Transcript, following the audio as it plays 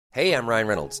Hey, I'm Ryan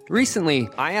Reynolds. Recently,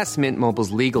 I asked Mint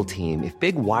Mobile's legal team if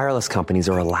big wireless companies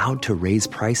are allowed to raise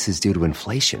prices due to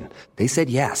inflation. They said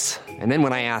yes. And then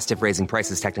when I asked if raising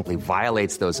prices technically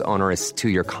violates those onerous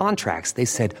two-year contracts, they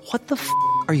said, "What the f***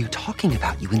 are you talking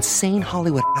about, you insane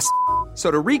Hollywood ass?" So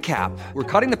to recap, we're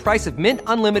cutting the price of Mint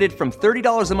Unlimited from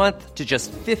 $30 a month to just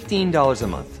 $15 a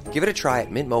month. Give it a try at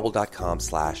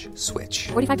mintmobile.com/switch.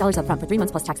 $45 up front for 3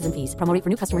 months plus taxes and fees. Promo rate for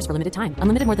new customers for limited time.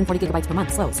 Unlimited more than 40 gigabytes per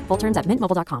month. Slows full terms at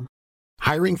mintmobile.com.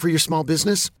 Hiring for your small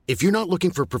business? If you're not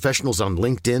looking for professionals on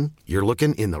LinkedIn, you're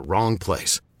looking in the wrong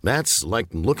place. That's like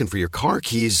looking for your car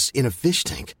keys in a fish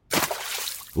tank.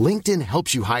 LinkedIn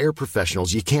helps you hire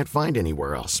professionals you can't find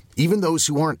anywhere else, even those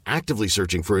who aren't actively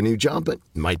searching for a new job but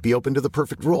might be open to the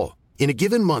perfect role. In a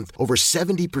given month, over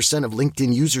 70% of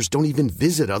LinkedIn users don't even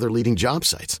visit other leading job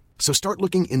sites. So start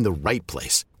looking in the right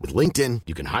place. With LinkedIn,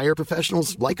 you can hire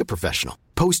professionals like a professional.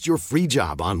 Post your free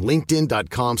job on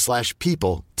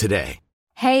linkedin.com/people today.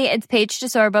 Hey, it's Paige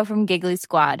DeSorbo from Giggly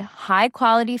Squad. High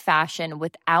quality fashion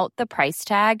without the price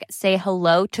tag. Say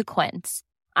hello to Quince.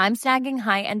 I'm snagging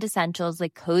high-end essentials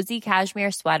like cozy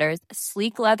cashmere sweaters,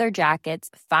 sleek leather jackets,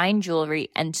 fine jewelry,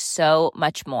 and so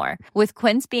much more. With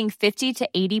Quince being 50 to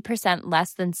 80%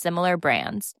 less than similar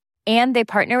brands. And they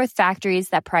partner with factories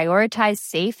that prioritize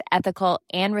safe, ethical,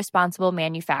 and responsible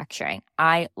manufacturing.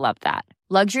 I love that.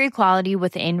 Luxury quality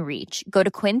within reach. Go to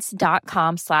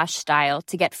quince.com/style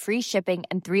to get free shipping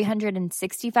and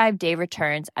 365-day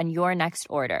returns on your next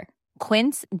order.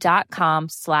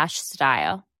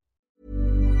 Quince.com/style.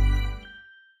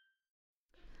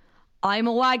 I'm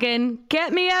a wagon.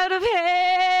 Get me out of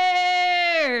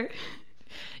here.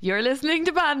 You're listening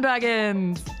to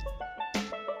Bandwagons.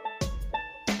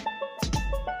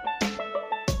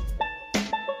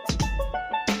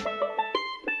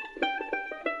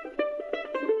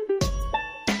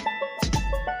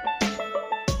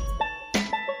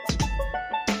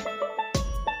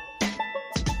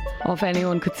 Oh, if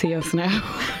anyone could see us now.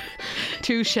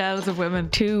 Two shells of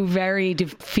women. Two very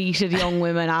defeated young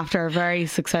women after a very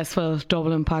successful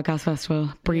Dublin Podcast Festival.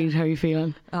 Breed, how are you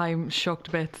feeling? I'm shook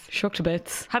to bits. Shook to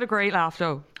bits. Had a great laugh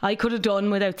though. I could have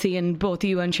done without seeing both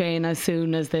you and Shane as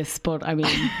soon as this, but I mean,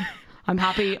 I'm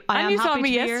happy. And you saw me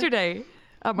yesterday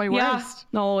at my worst.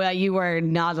 No, you were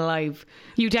not alive.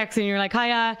 You texted and you're like,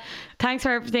 "Hiya, thanks for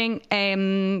everything.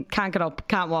 Can't get up,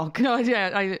 can't walk." No,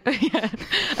 yeah. I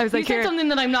was like, you said something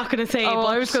that I'm not going to say. Oh, but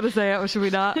I was going to say it. Or should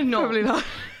we not? No, probably not.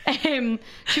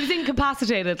 She was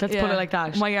incapacitated. Let's put it like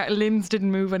that. My limbs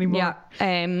didn't move anymore. Yeah.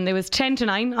 It was 10 to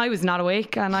 9. I was not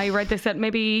awake, and I read this at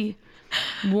maybe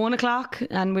 1 o'clock,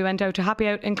 and we went out to Happy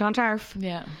Out in Clontarf.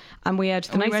 Yeah. And we had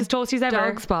the nicest toasties ever.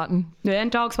 Dog spotting. We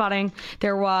went dog spotting.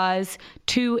 There was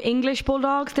 2 English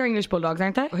bulldogs. They're English bulldogs,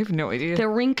 aren't they? I have no idea.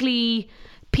 They're wrinkly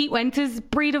Pete Wentz's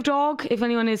breed of dog. If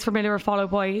anyone is familiar with Fall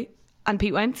Out Boy and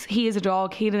Pete Wentz, he is a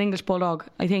dog. He had an English bulldog,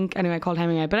 I think. Anyway, called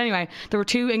Hemingway. But anyway, there were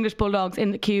 2 English bulldogs in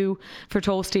the queue for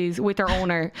toasties with their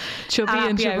owner. Chubby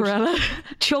and Chubbarella.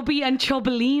 Chubby and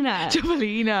Chubbalina.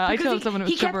 Chubbalina. I told someone it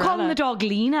was He kept calling the dog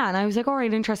Lena, and I was like, all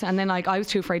right, interesting. And then like I was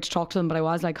too afraid to talk to them, but I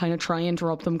was like kind of trying to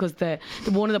interrupt them because the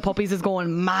one of the puppies is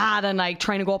going mad and like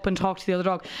trying to go up and talk to the other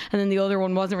dog, and then the other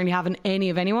one wasn't really having any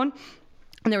of anyone.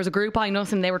 And there was a group behind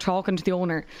us, and they were talking to the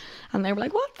owner, and they were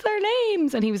like, "What's their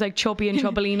names?" And he was like, "Chubby and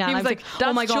Chubbalina." He was like,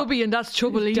 "That's "Oh my God, Chubby and that's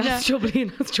Chubbalina." That's Chubby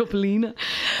and that's Chubbalina.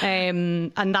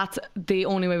 And that's the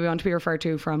only way we want to be referred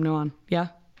to from now on. Yeah.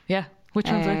 Yeah. Which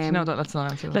one's which? No, let's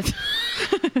not answer that.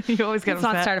 You always get upset.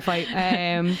 Let's not start a fight.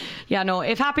 Yeah, no.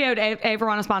 If Happy Out ever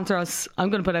want to sponsor us, I'm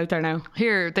going to put it out there now.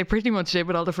 Here, they pretty much did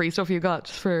with all the free stuff you got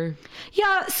for.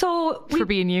 Yeah, so for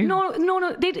being you. No.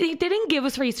 They didn't give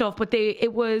us free stuff, but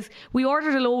we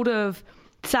ordered a load of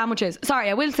sandwiches. Sorry,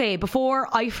 I will say before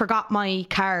I forgot my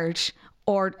card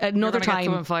or another time. Get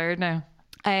someone fired now.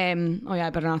 Oh yeah, I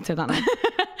better not say that now.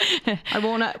 I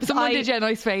won't. Someone did you a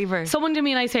nice favour. Someone did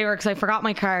me a nice favour because I forgot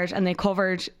my card and they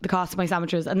covered the cost of my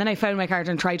sandwiches, and then I found my card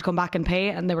and tried to come back and pay,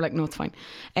 and they were like, "No, it's fine."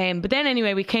 But then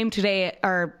anyway, we came today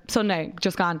or Sunday,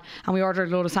 just gone, and we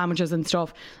ordered a load of sandwiches and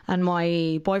stuff, and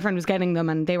my boyfriend was getting them,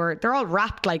 and they're all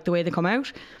wrapped like the way they come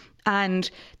out. And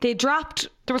they dropped.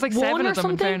 There was like 7 of them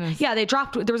in fairness. Yeah, they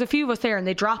dropped. There was a few of us there, and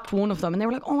they dropped one of them, and they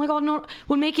were like, "Oh my God, no!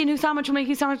 We'll make you a new sandwich. We'll make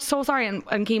you a sandwich. So sorry."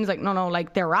 And Keem's like, "No,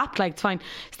 like they're wrapped. Like it's fine."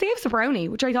 So they gave us a brownie,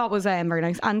 which I thought was very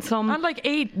nice, and like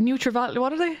 8 Nutravalley.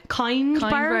 What are they? Kind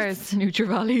bars.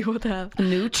 Nutravalley. What the hell?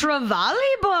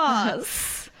 Nutravalley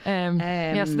bus.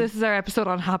 Yes, this is our episode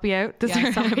on Happy Out. This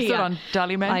is our episode on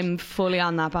Dollyment. I'm fully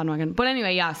on that bandwagon. But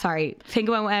anyway, yeah, sorry. Think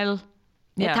about well.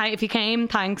 Yeah. If you came,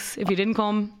 thanks. If you didn't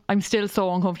come, I'm still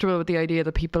so uncomfortable with the idea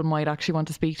that people might actually want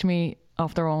to speak to me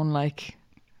off their own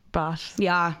bat.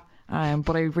 Yeah.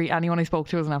 But anyone I spoke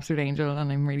to was an absolute angel,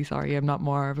 and I'm really sorry I'm not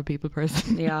more of a people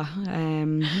person. Yeah,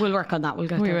 we'll work on that. We'll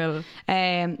get We there.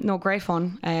 will. No, great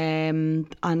fun.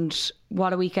 And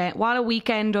what a weekend! What a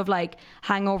weekend of like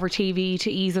hangover TV to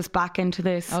ease us back into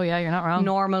this. Oh yeah, you're not wrong.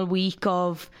 Normal week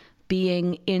of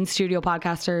being in studio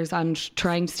podcasters and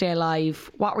trying to stay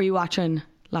alive. What were you watching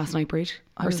last night, Breed?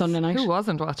 Or Sunday night? Who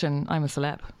wasn't watching I'm a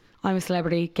Celeb? I'm a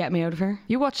Celebrity, get me out of here.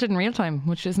 You watched it in real time,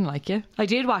 which isn't like you. I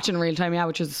did watch it in real time, yeah,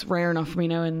 which is rare enough for me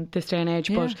now in this day and age.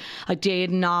 Yeah. But I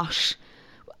did not.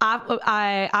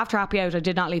 After Happy Out, I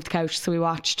did not leave the couch, so we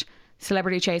watched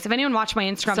Celebrity Chase. If anyone watched my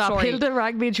Instagram story, Hilda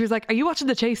rang me and she was like, "Are you watching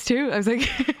The Chase too?" I was like,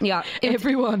 yeah,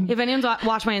 everyone. If anyone's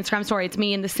watched my Instagram story, it's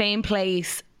me in the same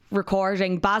place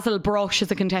recording. Basil Brush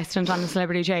is a contestant on the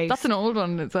Celebrity Chase. That's an old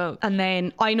one as well. And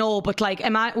then I know, but like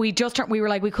we were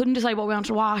like, we couldn't decide what we wanted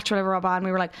to watch, whatever. And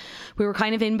we were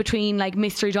kind of in between like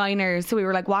Mystery Diners, so we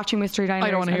were like watching Mystery Diners.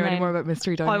 I don't want to hear any more about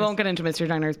Mystery Diners. I won't get into Mystery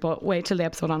Diners, but wait till the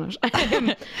episode on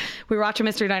it. We were watching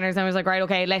Mystery Diners, and I was like, right,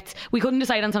 okay, we couldn't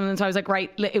decide on something, so I was like, right,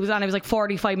 it was like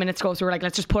 45 minutes ago, so we were like,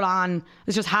 let's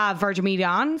just have Virgin Media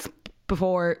on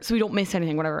before, so we don't miss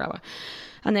anything, whatever.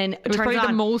 And then it was probably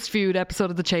the most viewed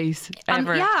episode of The Chase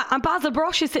ever. And Basil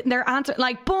Brush is sitting there answering,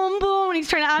 like, boom, boom, and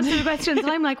he's trying to answer the questions. And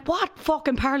I'm like, what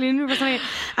fucking parallel universe?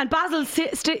 And Basil's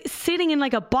sitting in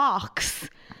like a box.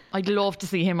 I'd love to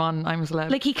see him on I'm a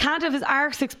Celeb. Like, he can't have his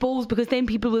arse exposed because then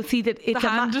people will see that it's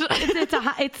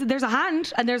there's a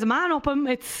hand and there's a man up him.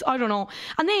 I don't know.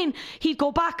 And then he'd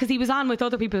go back because he was on with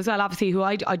other people as well, obviously, who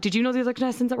did you know the other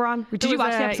contestants that were on? Did you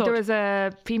watch the episode? There was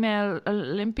a female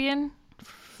Olympian.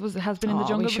 Has been in the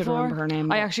jungle before. Remember her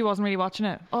name, I actually wasn't really watching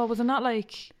it. Oh, was it not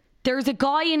like there's a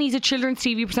guy and he's a children's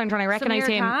TV presenter and I recognise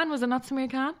him. Khan? Was it not Samir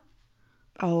Khan?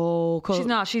 Oh, cool. She's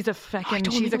not. She's a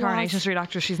she's a Coronation Street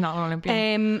actress. She's not an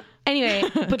Olympian. Anyway,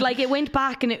 but like it went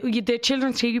back and the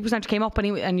children's TV presenter came up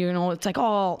and you know, it's like,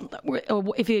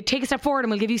 if you take a step forward and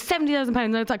we'll give you £70,000,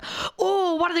 and it's like,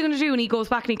 oh, what are they going to do? And he goes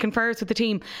back and he confers with the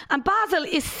team, and Basil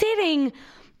is sitting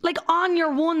like on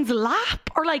your one's lap,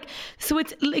 or like, so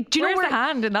it's like, do you Where's know where the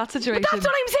hand in that situation? But that's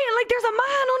what I'm saying. Like, there's a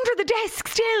man under the desk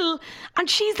still,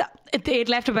 and it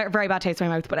left a very bad taste in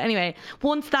my mouth. But anyway,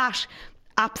 once that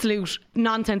absolute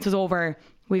nonsense was over,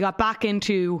 we got back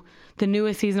into the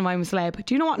newest season of I'm a Celeb.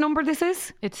 Do you know what number this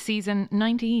is? It's season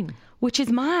 19. Which is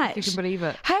mad. You can believe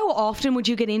it. How often would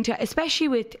you get into, especially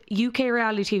with UK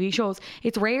reality TV shows,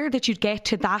 it's rare that you'd get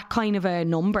to that kind of a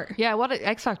number. Yeah,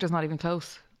 X Factor's not even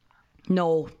close.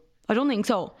 No, I don't think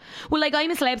so. Well, like,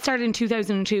 I'm a Celeb started in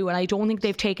 2002 and I don't think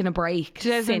they've taken a break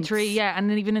 2003 since. Yeah, and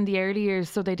then even in the early years,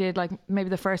 so they did like, maybe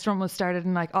the first one was started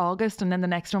in like August, and then the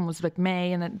next one was like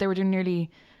May, and then they were doing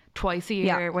nearly twice a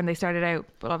year when they started out,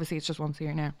 but obviously it's just once a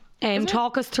year now.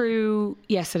 Talk us through,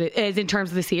 yes it is, in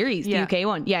terms of the series, the UK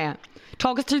one. Yeah.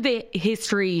 Talk us through the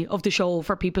history of the show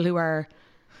for people who are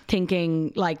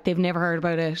thinking like they've never heard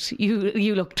about it.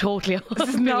 You look totally This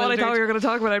is not what I thought we were going to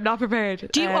talk about. I'm not prepared.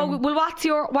 Do you?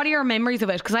 What are your memories of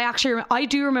it? Because I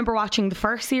do remember watching the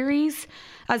first series.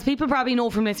 As people probably know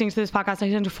from listening to this podcast, I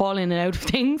tend to fall in and out of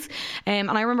things. And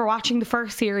I remember watching the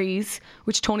first series,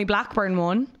 which Tony Blackburn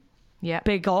won. Yeah.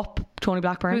 Big up, Tony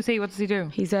Blackburn. Who's he? What does he do?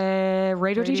 He's a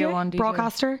radio DJ,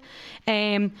 broadcaster.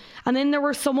 And then there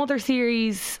were some other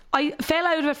series. I fell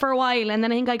out of it for a while, and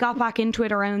then I think I got back into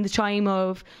it around the time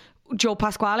of Joe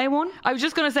Pasquale one. I was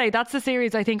just going to say, that's the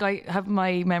series I think I have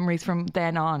my memories from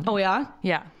then on. Oh, yeah?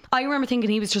 Yeah. I remember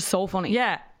thinking he was just so funny.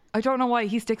 Yeah. I don't know why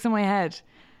he sticks in my head.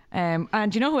 And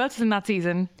do you know who else is in that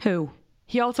season? Who?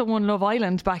 He also won Love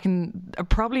Island back in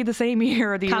probably the same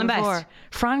year or the year before.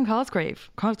 Fran Cosgrove.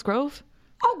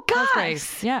 Oh, God.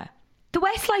 Cosgrave. Yeah. The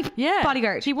Westlife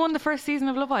bodyguard. He won the first season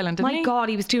of Love Island, didn't he? My God,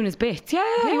 he was doing his bits. Yeah,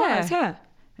 he was, yeah.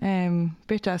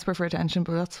 Bit desperate for attention,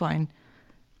 but that's fine.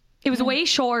 It was way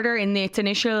shorter in its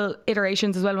initial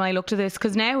iterations as well when I looked at this,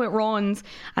 because now it runs,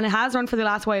 and it has run for the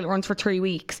last while, it runs for 3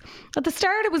 weeks. At the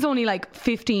start it was only like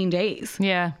 15 days.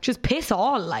 Yeah. Just piss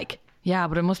all, like. Yeah,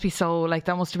 but it must be so, like,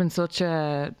 that must have been such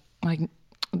a, like,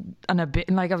 an abyss.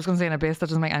 Like, I was going to say an abyss, that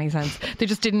doesn't make any sense. They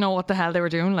just didn't know what the hell they were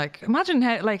doing. Like, imagine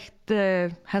how, like,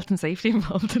 the health and safety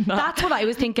involved in that. That's what I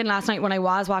was thinking last night when I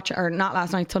was watching, or not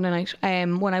last night, Sunday night,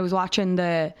 when I was watching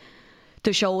the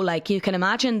show. Like, you can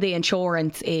imagine the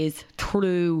insurance is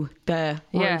through the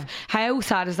roof. Yeah. How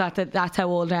sad is that that's how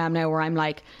old I am now, where I'm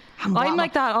like, I'm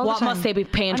like that all the time. What must they be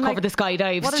paying to cover the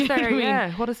skydives?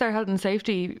 What is their health and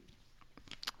safety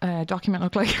document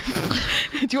look like?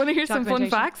 Do you want to hear some fun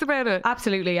facts about it?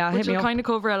 Absolutely, yeah. Which will kind of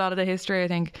cover a lot of the history, I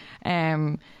think.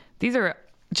 These are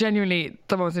genuinely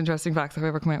the most interesting facts I've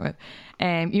ever come out with.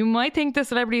 You might think the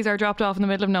celebrities are dropped off in the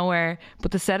middle of nowhere, but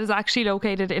the set is actually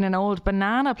located in an old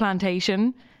banana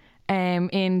plantation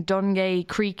in Dungay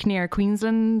Creek near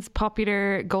Queensland's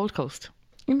popular Gold Coast.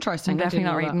 Interesting. I'm definitely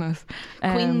not reading this.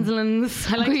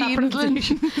 Queensland's. I like that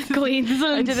pronunciation.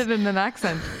 Queensland. I did it in an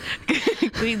accent.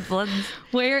 Queensland.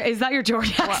 Where is that your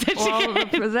Geordie accent? Well, the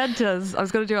presenters. I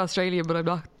was going to do Australian, but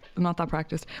I'm not that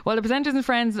practiced. Well, the presenters and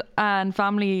friends and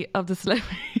family of the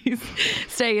celebrities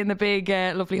stay in the big,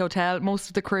 lovely hotel. Most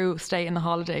of the crew stay in the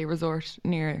holiday resort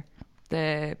near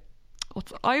the.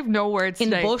 I have no words in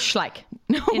today. The bush, like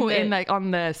in like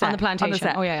on the set, on the plantation. On the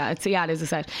set. Oh yeah, it is a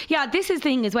set. Yeah, this is the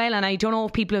thing as well, and I don't know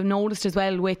if people have noticed as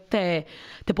well with the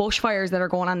bushfires that are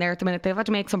going on there at the minute. They've had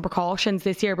to make some precautions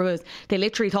this year because they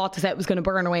literally thought the set was going to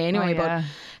burn away anyway. But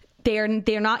they're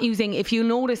not using. If you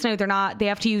notice now, they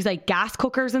have to use like gas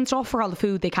cookers and stuff for all the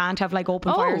food. They can't have like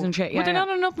open fires and shit. Were they not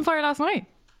on an open fire last night?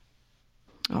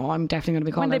 Oh, I'm definitely going to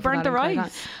be calling when they burnt the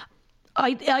rice.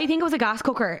 I think it was a gas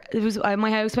cooker. It was my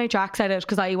housemate Jack said it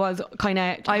because I was one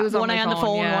eye on the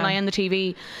phone, one eye on the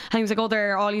TV, and he was like, "Oh,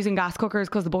 they're all using gas cookers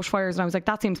because of the bushfires," and I was like,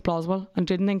 "That seems plausible," and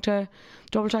didn't think to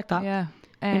double check that. Yeah,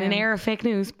 in an era of fake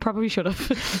news, probably should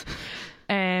have.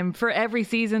 For every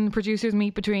season, producers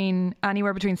meet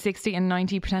anywhere between 60 and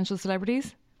 90 potential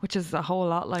celebrities, which is a whole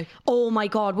lot. Like, oh my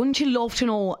god, wouldn't you love to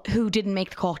know who didn't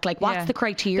make the cut? Like, what's the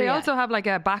criteria? They also have like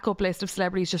a backup list of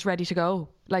celebrities just ready to go.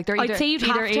 Like, they're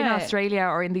either in Australia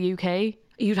or in the UK.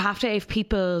 You'd have to if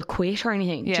people quit or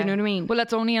anything. Do you know what I mean? Well,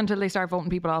 that's only until they start voting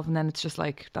people off, and then it's just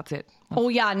like, that's it. Oh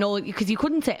yeah, no, because you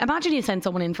couldn't say. Imagine you sent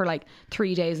someone in for like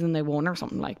 3 days and they won or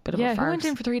something, like bit of a farce. Who went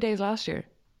in for 3 days last year?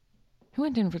 Who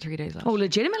went in for 3 days last year? Oh,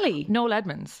 legitimately? Noel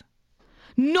Edmonds.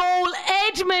 Noel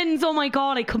Edmonds! Oh my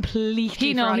god, I completely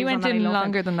forgot he went in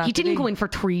longer than that. He didn't go in for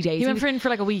 3 days. He went in for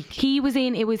like a week. It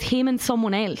was him and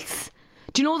someone else.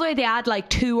 Do you know the way they had like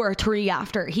 2 or 3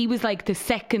 after? He was like the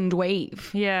second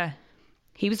wave. Yeah.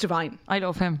 He was divine. I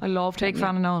love him. I loved him. Big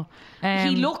fan of Noel.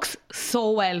 He looks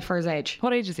so well for his age.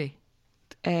 What age is he?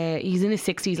 He's in his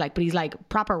 60s, like, but he's like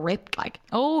proper ripped, like.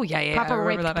 Oh yeah, proper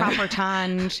ripped, proper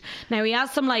tanned. Now he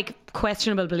has some like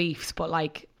questionable beliefs, but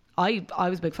like I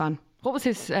was a big fan. What was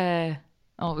his? It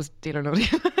was Deal or No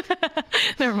Deal.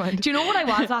 Never mind. Do you know what I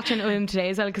was watching him today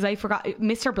as well? Because I forgot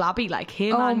Mr. Blobby, like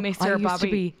him and Mr. Blobby. I used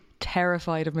to be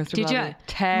terrified of Mr. Did Blobby. you?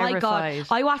 Terrified. My God,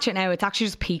 I watch it now. It's actually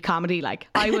just peak comedy. Like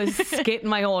I was skitting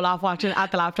my whole off watching at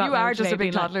the laptop. You are just a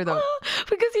big toddler, though,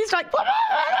 because he's like,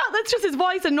 that's just his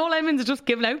voice, and Noel Edmonds is just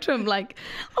giving out to him. Like,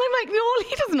 and I'm like, Noel,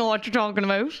 he doesn't know what you're talking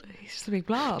about. He's just a big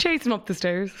blob chasing up the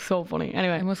stairs. So funny.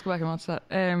 Anyway, I must go back and watch that.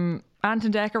 Ant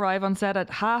and Dec arrive on set at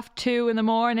 2:30 in the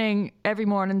morning every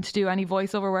morning to do any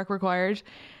voiceover work required.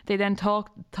 They then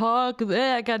talk through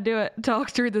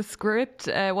the script,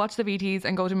 watch the VTs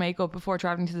and go to makeup before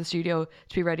travelling to the studio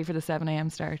to be ready for the 7 a.m.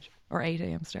 start or 8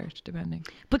 a.m. start, depending.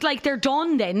 But like they're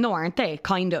done then, though, aren't they?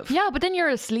 Kind of. Yeah, but then you're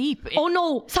asleep. Oh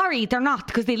no, sorry, they're not,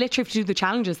 because they literally have to do the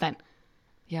challenges then.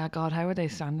 Yeah, God, how are they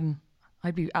standing?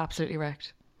 I'd be absolutely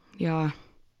wrecked. Yeah.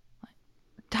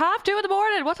 2:30 in the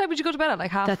morning. What time would you go to bed at?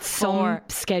 Like 4:30? That's some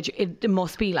schedule. It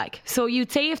must be like. So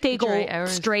you'd say if they go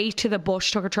straight to the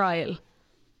Bush Tucker trial,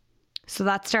 so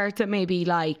that starts at maybe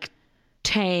like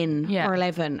 10 or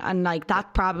 11, and like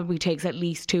that probably takes at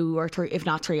least 2 or 3, if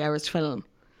not 3 hours to film.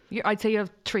 I'd say you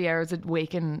have 3 hours of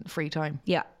waking free time.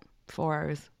 Yeah. 4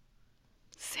 hours.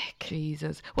 Sick.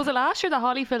 Jesus. Was it last year that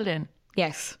Holly filled in?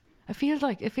 Yes. It feels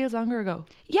longer ago.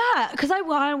 Yeah, because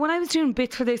when I was doing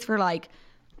bits for this for like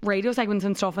radio segments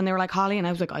and stuff, and they were like Holly, and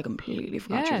I was like, I completely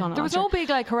forgot she was on it. There was no big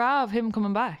like hurrah of him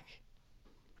coming back.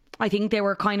 I think they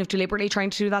were kind of deliberately trying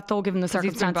to do that though, given the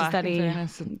circumstances that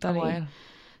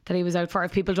he was out for.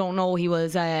 If people don't know, he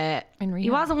was in rehab. He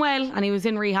wasn't well, and he was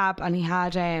in rehab, and he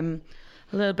had a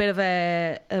little bit of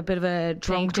a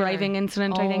drunk driving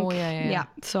incident. I think. Yeah.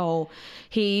 So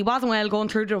he wasn't well, going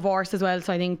through the divorce as well.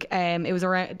 So I think it was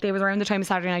around the time of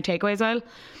Saturday Night Takeaway as well.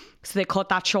 So they cut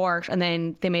that short, and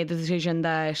then they made the decision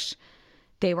that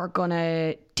they were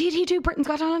gonna. Did he do Britain's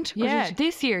Got Talent? Yeah,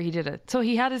 this year he did it. So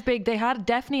he had his big. They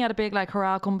definitely had a big like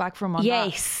hurrah come back from on that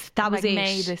was like it.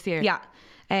 May this year. Yeah,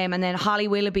 and then Holly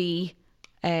Willoughby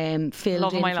filled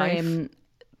Love in my for life. him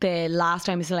the last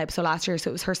time a celeb. So last year, so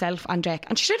it was herself and Dec,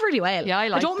 and she did really well. Yeah,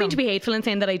 I don't mean to be hateful in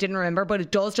saying that I didn't remember, but it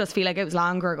does just feel like it was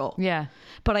longer ago. Yeah,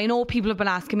 but I know people have been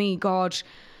asking me, God,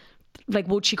 like,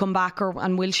 would she come back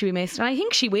and will she be missed? And I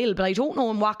think she will, but I don't know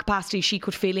in what capacity she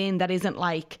could fill in that isn't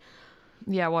like.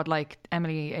 Yeah, what like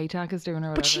Emily Atack is doing or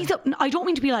whatever. But I don't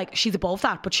mean to be like she's above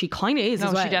that, but she kind of is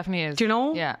as well. No, she definitely is. Do you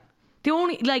know? Yeah. The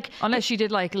only like unless she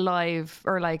did like live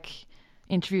or like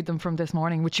interviewed them from This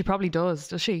Morning, which she probably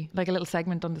does she? Like a little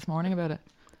segment on This Morning about it.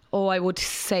 Oh, I would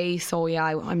say so. Yeah,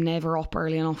 I'm never up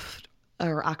early enough,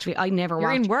 or actually, I never. You're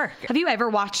watch. in work. Have you ever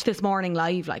watched This Morning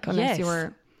live? Like unless you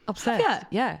were. Obsessed. Yeah.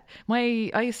 Yeah.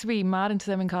 I used to be mad into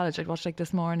them in college. I'd watch like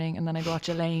This Morning, and then I'd watch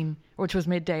Elaine, which was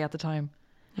midday at the time.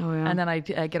 Oh yeah. And then I'd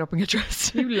get up and get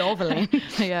dressed. You love Elaine.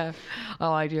 Yeah.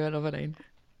 Oh, I do. I love Elaine.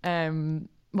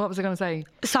 What was I going to say?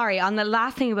 Sorry, on the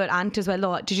last thing about Ant as well,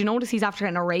 though, did you notice he's after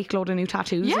getting a rake load of new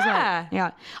tattoos as well? Yeah.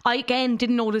 Yeah. I, again,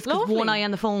 didn't notice because Lovely. one eye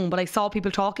on the phone, but I saw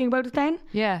people talking about it then.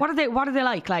 Yeah. What are they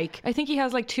like? Like, I think he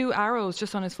has like 2 arrows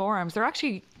just on his forearms. They're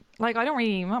actually, like,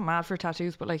 I'm not mad for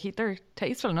tattoos, but like they're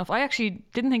tasteful enough. I actually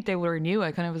didn't think they were new.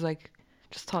 I kind of was like,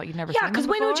 just thought you'd never seen yeah, them because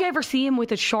when would before. you ever see him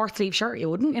with a short sleeve shirt? You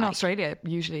wouldn't. In like, Australia,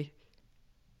 usually.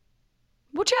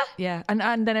 would you? Yeah, and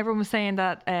then everyone was saying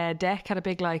that Deck had a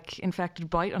big like infected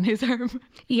bite on his arm.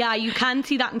 Yeah, you can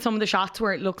see that in some of the shots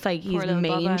where it looks like he's Poor little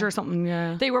mange Baba. or something.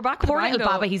 Yeah. They were back on Poor the little grind,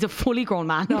 though. Baba, he's a fully grown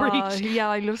man. Oh, Right? yeah,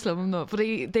 I love some of them though. But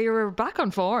they were back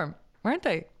on form, weren't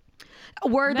they?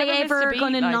 Were Never they missed a ever beat,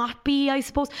 going to like- not be, I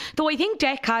suppose? Though I think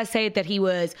Deck has said that he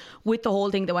was, with the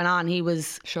whole thing that went on, he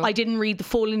was, Sure. I didn't read the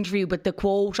full interview, but the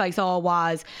quote I saw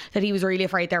was that he was really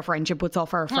afraid their friendship would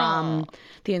suffer from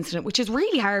the incident, which is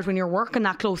really hard when you're working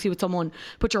that closely with someone,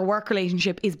 but your work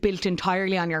relationship is built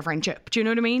entirely on your friendship. Do you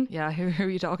know what I mean? Yeah, who are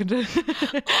you talking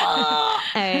to?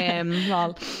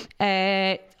 Well,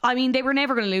 I mean, they were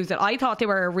never going to lose it. I thought they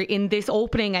were in this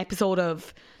opening episode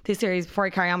of this series, before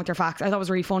I carry on with their facts, I thought it was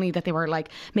really funny that they were like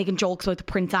making jokes about the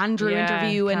Prince Andrew Yeah,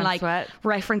 interview and can't like sweat.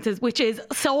 references, which is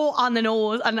so on the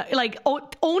nose, and like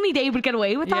only they would get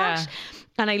away with that. Yeah.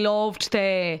 And I loved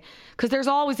because there's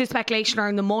always this speculation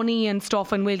around the money and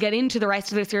stuff, and we'll get into the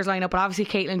rest of this year's lineup, but obviously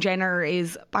Caitlyn Jenner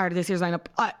is part of this year's lineup,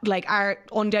 are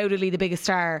undoubtedly the biggest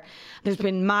star. There's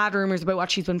been mad rumours about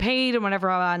what she's been paid and whatever,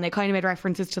 and they kind of made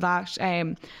references to that.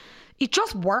 It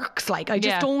just works. Like, I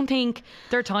just Yeah. don't think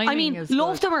Their timing I mean, is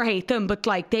love good. them or hate them, but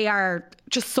like they are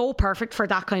just so perfect for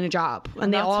that kind of job,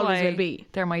 and they That's always why will be.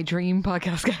 They're my dream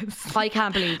podcast guests. I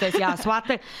can't believe this. Yeah. So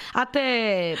at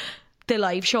the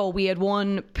live show, we had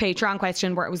one Patreon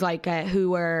question where it was like,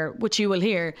 which you will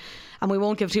hear, and we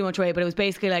won't give too much away, but it was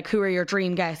basically like, who are your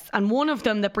dream guests? And one of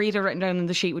them that Brie had written down on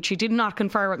the sheet, which she did not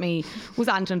confer with me, was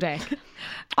Anton Deck.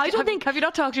 I don't think. Have you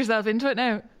not talked yourself into it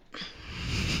now?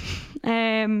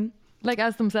 Like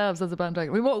as themselves as a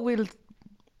bandwagon. I'm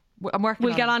working.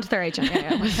 We'll on get it. on to their agent.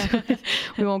 Yeah.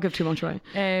 We won't give too much away.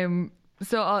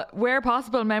 So where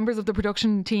possible, members of the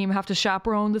production team have to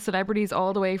chaperone the celebrities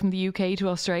all the way from the UK to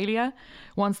Australia.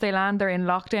 Once they land, they're in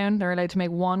lockdown. They're allowed to make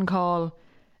one call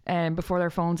before their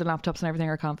phones and laptops and everything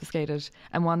are confiscated.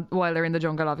 And while they're in the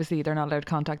jungle, obviously, they're not allowed to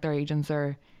contact their agents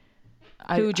or...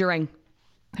 Who would you ring?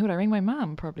 Who would I ring? My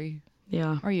mum, probably.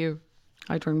 Yeah. Or you.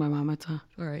 I'd ring my mum, I'd say.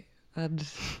 All right. And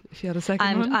if you had a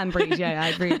second one. And Brie, yeah,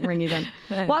 I'd ring you then.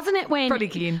 Wasn't it when Probably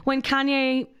clean. when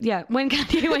Kanye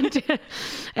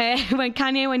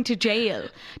went to jail?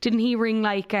 Didn't he ring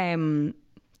like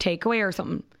takeaway or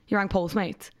something? He rang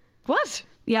Postmates. What?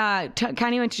 Yeah,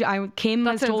 Kanye went to. Kim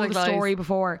That has sounds told like the lies. story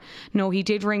before. No, he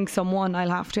did ring someone. I'll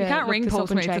have to. You can't look ring this up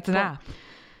and Postmates, check, it's an but app.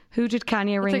 Who did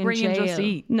Kanye ring like in ringing jail? Just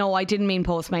Eat. No, I didn't mean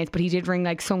Postmates, but he did ring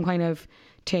like some kind of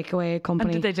takeaway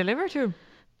company. And did they deliver to him?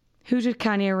 Who did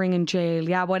Kanye ring in jail?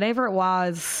 Yeah, whatever it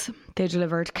was, they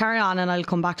delivered. Carry on and I'll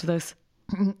come back to this.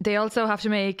 They also have to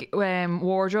make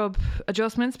wardrobe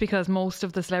adjustments because most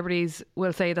of the celebrities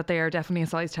will say that they are definitely a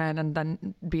size 10 and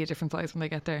then be a different size when they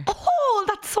get there. Oh,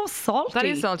 that's so salty. That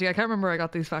is salty. I can't remember where I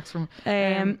got these facts from.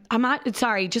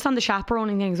 Sorry, just on the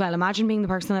chaperoning thing as well. Imagine being the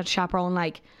person that chaperone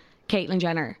like Caitlyn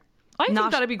Jenner. I think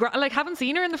Not- that'd be great. Like, haven't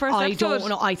seen her in the first I episode. don't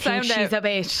know. I think Sound she's out. a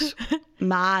bit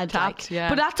mad. Tapped, like. yeah.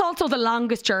 But that's also the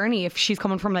longest journey if she's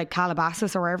coming from like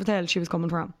Calabasas or wherever the hell she was coming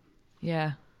from.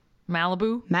 Yeah.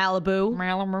 Malibu.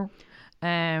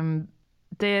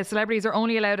 The celebrities are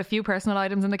only allowed a few personal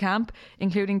items in the camp,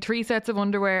 including 3 sets of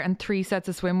underwear and 3 sets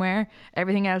of swimwear.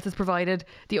 Everything else is provided.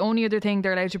 The only other thing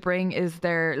they're allowed to bring is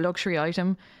their luxury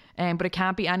item, but it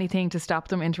can't be anything to stop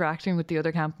them interacting with the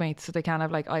other campmates. So they can't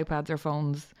have like iPads or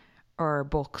phones or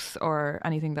books or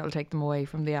anything that will take them away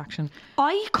from the action.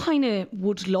 I kind of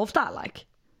would love that. Like,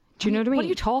 do you know what I mean? What are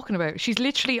you talking about? She's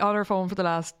literally on her phone for the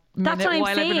last minute That's what I'm while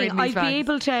I've been saying. reading these I'd be facts.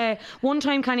 able to. One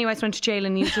time, Kanye West went to jail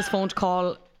and used his phone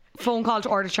call to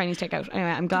order Chinese takeout. Anyway,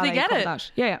 I'm glad they I get caught it?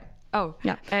 that. Yeah, yeah. Oh,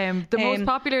 Yeah. The most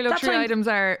popular that's luxury what I'm- items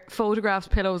are photographs,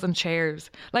 pillows, and chairs.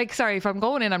 Like, sorry, if I'm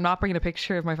going in, I'm not bringing a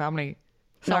picture of my family.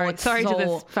 Sorry, No, it's sorry so, to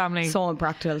this family. So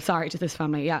impractical. Sorry to this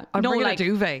family. Yeah. I'm bringing like, a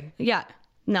duvet. Yeah.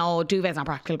 No, duvet's not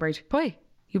practical, Bridge. Why?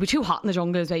 You'll be too hot in the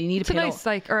jungle as well. You need a a pillow. nice,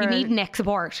 like, or- you need neck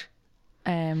support.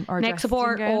 Or Neck dressing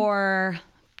support gown. or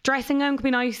dressing gown could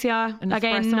be nice. Yeah. An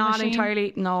Again, espresso not machine?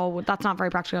 entirely. No, that's not very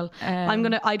practical.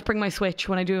 I'd bring my Switch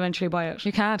when I do eventually buy it.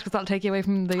 You can't because that'll take you away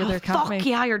from the other Fuck campmates.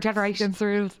 yeah, you're dead right. Against the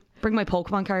rules. Bring my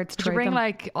Pokemon cards. Did you trade bring them.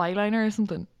 like eyeliner or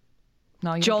something?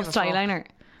 No, you just eyeliner.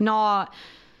 No,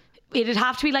 it'd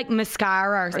have to be like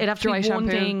mascara. It'd have to dry be one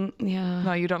shampoo. thing. Yeah.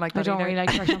 No, you don't like that I don't either. really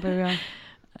like dry shampoo.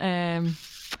 Yeah.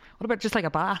 What about just like a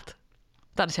bath?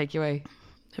 That'd take you away.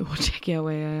 It would take you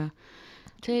away. Yeah.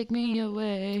 Take me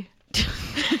away.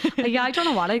 Yeah, I don't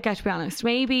know what I'd get, to be honest.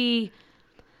 Maybe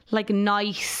like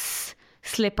nice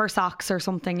slipper socks or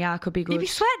something. Yeah, it could be good. You'd be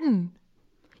sweating.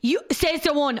 You says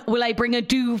the one. Will I bring a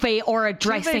duvet or a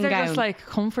dressing Duvets are gown? just like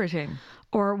comforting.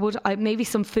 Or would I maybe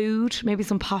some food, maybe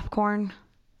some popcorn?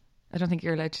 I don't think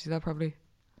you're allowed to do that, probably.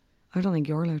 I don't think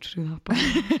you're allowed to do that.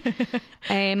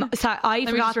 But so I me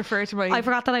forgot. just refer to my- I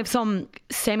forgot that I have some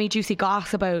semi-juicy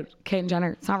goss about Caitlyn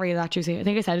Jenner. It's not really that juicy. I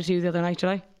think I said it to you the other night. Did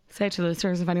I? Say it to the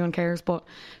listeners if anyone cares. But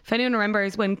if anyone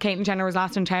remembers when Caitlyn Jenner was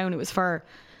last in town, it was for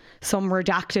some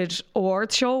redacted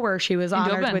awards show where she was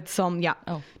honoured Dublin? with some. Yeah.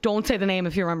 Oh. Don't say the name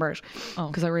if you remember it,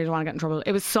 because I really don't want to get in trouble.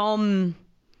 It was some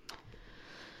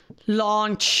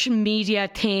launch media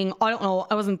thing. I don't know.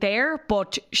 I wasn't there,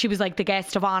 but she was like the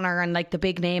guest of honour and like the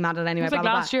big name at it anyway. It was like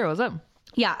blah, blah, last blah. year, was it?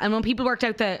 Yeah, and when people worked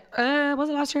out the was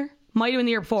it last year? Might have been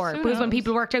the year before. Who Because when knows?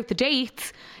 people worked out the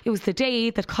dates, it was the day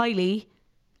that Kylie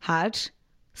had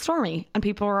Stormy, and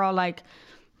people were all like,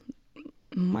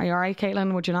 "Are you alright,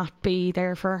 Caitlyn? Would you not be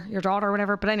there for your daughter or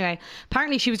whatever?" But anyway,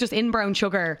 apparently she was just in Brown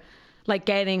Sugar, like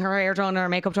getting her hair done or her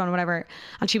makeup done or whatever,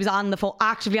 and she was on the phone,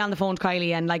 actively on the phone to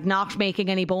Kylie, and like not making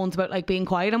any bones about like being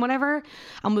quiet and whatever,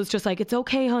 and was just like, "It's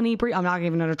okay, honey, breathe." I'm not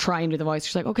even going to try and do the voice.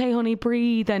 She's like, "Okay, honey,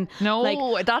 breathe," and No,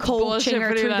 like that's bullshit coaching her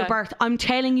for through doing the that. birth. I'm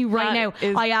telling you right That now,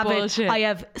 is I have bullshit. it. I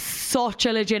have such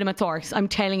a legitimate source. I'm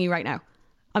telling you right now.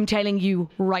 I'm telling you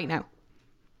right now.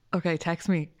 Okay, text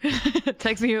me.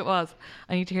 Text me who it was.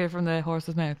 I need to hear from the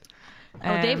horse's mouth.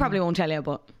 Oh, they probably won't tell you,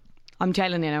 but I'm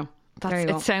telling you now. There you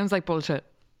go. It sounds like bullshit.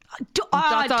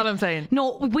 That's all I'm saying.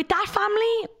 No, with that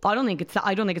family, I don't think it's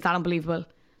that unbelievable.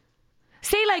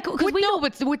 Say like, because we know.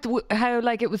 With how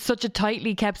like it was such a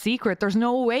tightly kept secret. There's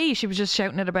no way she was just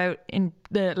shouting it about in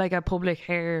the like a public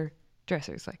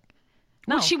hairdresser's. Like,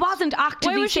 no, Well, she wasn't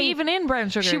actively. Why was she saying- even in Brown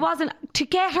Sugar? She wasn't to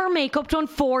get her makeup done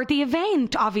for the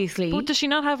event. Obviously, But does she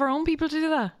not have her own people to do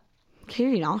that?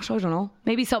 clearly not. I don't know.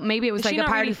 Maybe something. Maybe it was Is like she a not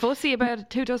part really of. fussy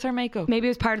about who does her makeup? Maybe it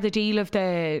was part of the deal of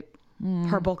the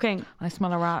her booking. I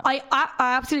smell a rat. I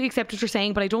absolutely accept what you're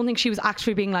saying, but I don't think she was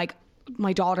actually being like,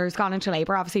 my daughter's gone into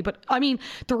labour, obviously. But I mean,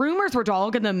 the rumours were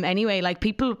dogging them anyway. Like,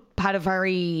 people had a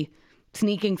very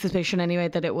sneaking suspicion anyway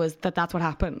that it was that's what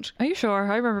happened. Are you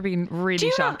sure? I remember being really Do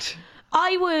you shocked.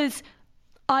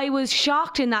 I was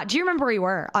shocked in that. Do you remember where you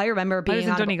were? I remember being was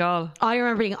in on the- Donegal. I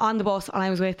remember being on the bus and I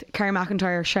was with Kerry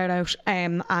McIntyre, shout out,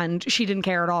 and she didn't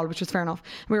care at all, which was fair enough.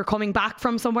 We were coming back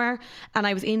from somewhere and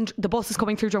I was in the bus is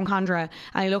coming through Drumcondra, and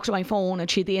I looked at my phone and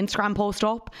she had the Instagram post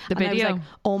up, The and I video? was like,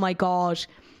 oh my god.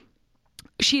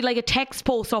 She had like a text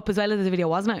post up as well as the video,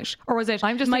 wasn't it? Or was it?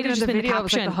 I'm just might thinking have of just the been video. It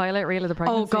was like caption. the highlight reel of the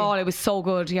pregnancy. Oh god, it was so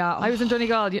good. Yeah, I was in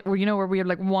Donegal, where we had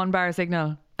like 1 bar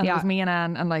signal, and Yeah. it was me and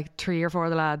Anne and like 3 or 4 of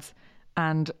the lads.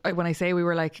 And when I say we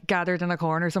were like gathered in a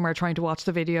corner somewhere trying to watch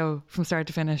the video from start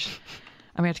to finish,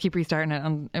 and we had to keep restarting it,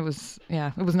 and it was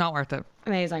not worth it.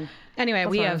 amazing. Anyway,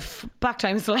 we what I have back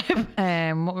time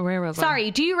celeb. Where was I?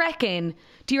 Sorry, do you reckon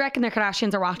the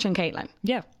Kardashians are watching Caitlyn?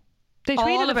 Yeah, they All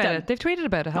tweeted of about them? it. They've tweeted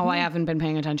about it. Oh, I they? haven't been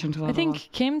paying attention to that. I think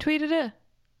Kim tweeted it.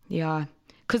 Yeah.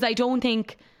 Because I don't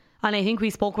think, and I think we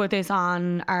spoke about this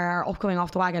on our upcoming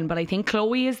Off the Wagon, but I think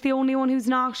Chloe is the only one who's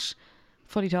not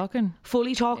Fully talking.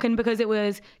 fully talking, because it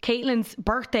was Caitlyn's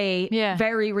birthday Yeah.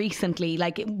 very recently,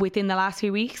 like within the last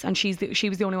few weeks, and she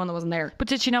was the only one that wasn't there. But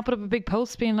did she not put up a big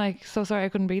post being like, "So sorry I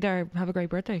couldn't be there. Have a great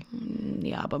birthday"?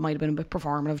 Yeah, but might have been a bit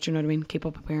performative, do you know what I mean? Keep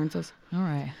up appearances. All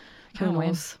right, Who can't win.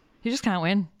 knows? You just can't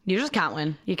win. You just can't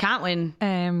win. You can't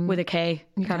win with a K,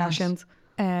 Kardashians.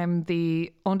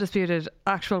 The undisputed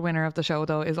actual winner of the show,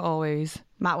 though, is always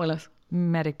Matt Willis.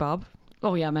 Medic Bob.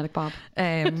 Oh yeah, Medic Bob.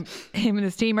 Him and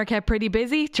his team are kept pretty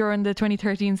busy. During the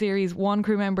 2013 series, one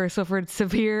crew member suffered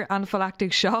severe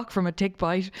anaphylactic shock from a tick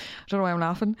bite. I don't know why I'm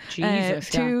laughing. Jesus,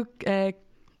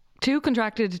 Two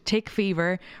contracted tick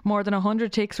fever. More than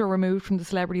 100 ticks were removed from the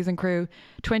celebrities and crew.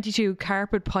 22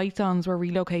 carpet pythons were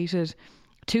relocated.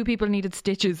 2 people needed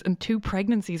stitches, and 2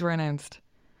 pregnancies were announced.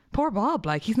 Poor Bob,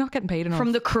 like, he's not getting paid enough.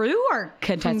 From the crew or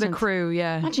contestants? From the crew,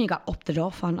 yeah. Imagine you got up the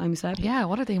duff on I'm Seb. Yeah,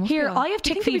 what are they? Must Here, be all- I have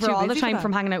Do you tick think they'd be fever too all the busy for time that?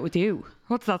 from hanging out with you.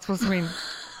 What's that supposed to mean?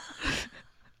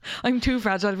 I'm too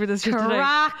fragile for this shit today.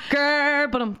 Cracker,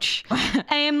 but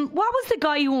what was the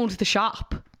guy who owned the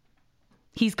shop?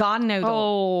 He's gone now, though.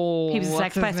 Oh, He was a what's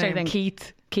sex his pest, I name? think.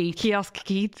 Keith. Kiosk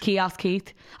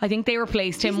Keith. I think they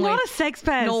replaced him He's with. not a sex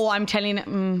pest. No, I'm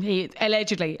telling you,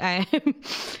 allegedly.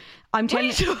 I'm telling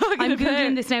What are you talking I'm about?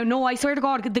 googling this now. No, I swear to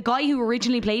God, the guy who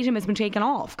originally played him has been taken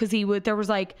off because there was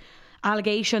like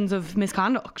allegations of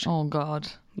misconduct. Oh God.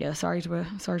 Yeah, sorry to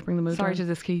bring the mood Sorry to down.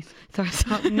 this Keith.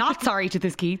 Sorry, not sorry to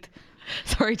this Keith.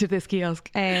 Sorry to this kiosk.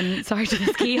 Sorry to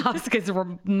this kiosk is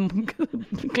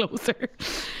closer.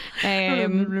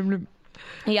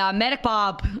 Yeah, Medic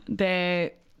Bob,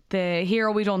 the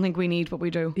hero we don't think we need, but we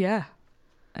do. Yeah.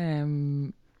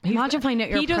 Imagine finding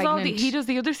out you're he does pregnant. he does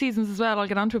the other seasons as well. I'll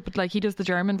get onto it, but like he does the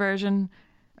German version,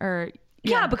 or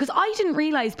Yeah, because I didn't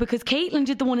realise, because Caitlin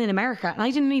did the one in America, and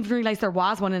I didn't even realise there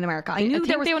was one in America. I knew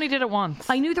they only did it once.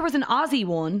 I knew there was an Aussie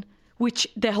one, which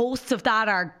the hosts of that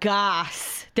are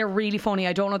gas. They're really funny.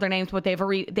 I don't know their names, but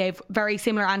they've very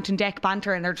similar Ant and Dec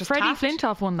banter, and they're just Freddie taft.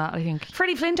 Flintoff won that, I think.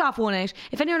 Freddie Flintoff won it.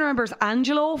 If anyone remembers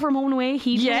Angelo from Home and Away,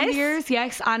 he did one of the years,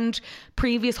 yes, and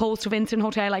previous host of Instant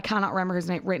Hotel. I cannot remember his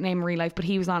name in real life, but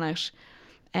he was on it.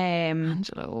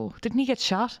 Angelo, didn't he get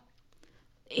shot?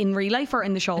 In real life or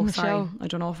in the show? In the Sorry, show. I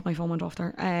don't know if my phone went off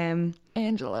there.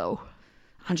 Angelo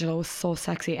was so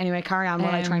sexy. Anyway, carry on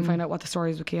while I try and find out what the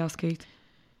story is with Kiosk Keith.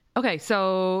 Okay,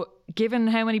 so given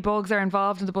how many bugs are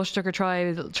involved in the Bush Tucker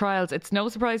trials, it's no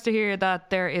surprise to hear that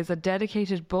there is a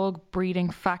dedicated bug breeding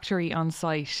factory on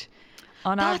site.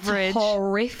 On That's average,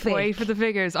 horrific. wait for the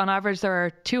figures. On average, there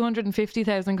are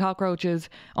 250,000 cockroaches,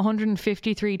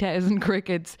 153,000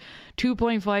 crickets,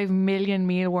 2.5 million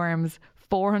mealworms,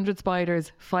 400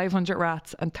 spiders, 500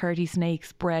 rats, and 30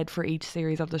 snakes bred for each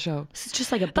series of the show. It's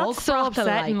just like a bug That's so brothel,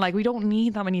 upsetting. Like, we don't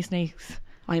need that many snakes.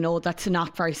 I know, that's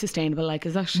not very sustainable, like,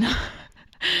 is it? Do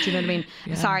you know what I mean?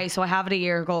 Yeah. Sorry, so I have it a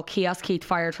year ago. Kiosk Keith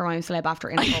fired from I'm Celeb after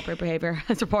inappropriate behaviour.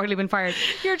 Has reportedly been fired.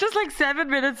 You're just like 7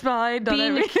 minutes behind on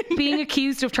everything. Being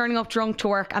accused of turning up drunk to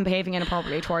work and behaving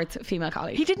inappropriately towards a female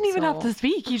colleague. He didn't even have to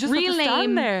speak. He just had to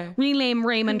stand there. Real name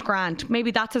Raymond Grant.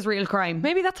 Maybe that's his real crime.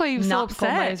 Maybe that's why he was so not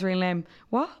going by upset. his real name.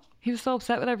 What? He was so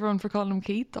upset with everyone for calling him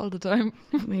Keith all the time.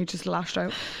 He just lashed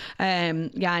out.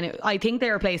 Yeah, and I think they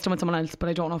replaced him with someone else, but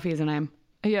I don't know if he has a name.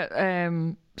 Yeah.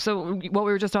 So what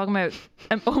we were just talking about,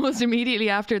 almost immediately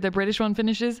after the British one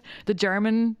finishes, the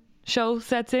German show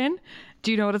sets in.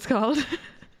 Do you know what it's called?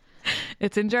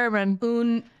 It's in German.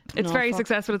 It's very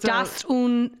successful. It's Das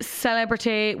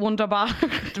Celebrity Wunderbar.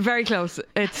 very close.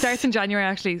 It starts in January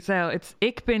actually. So it's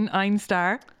Ich bin ein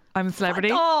Star. I'm a celebrity.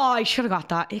 Oh, I should have got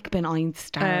that. Ich bin ein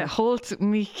Star. Holt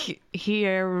mich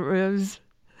hier.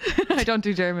 I don't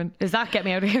do German. Does that get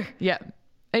me out of here? Yeah.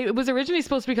 It was originally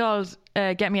supposed to be called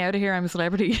Get Me Out of Here, I'm a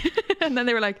Celebrity. And then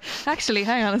they were like, actually,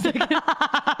 hang on a second.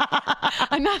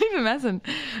 I'm not even messing.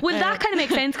 Well, that kind of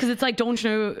makes sense because it's like, don't you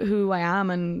know who I am?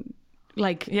 And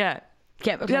like, Yeah.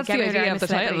 that's That's the idea of the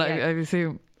title, I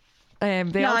assume.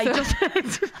 They also...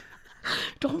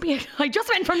 Don't be. I just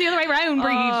went from the other way around,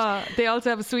 Breed. They also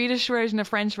have a Swedish version, a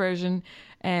French version.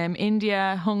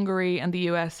 India, Hungary, and the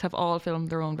US have all filmed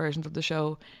their own versions of the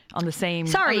show on the same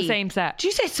set. Did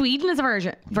you say Sweden is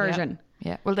a version?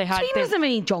 Yeah. Well, they had. Sweden doesn't have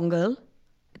any jungle.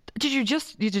 Did you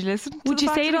listen? To Would the you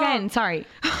fact say it at all? again? Sorry.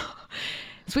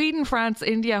 Sweden, France,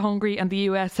 India, Hungary, and the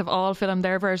US have all filmed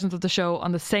their versions of the show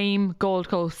on the same Gold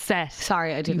Coast set.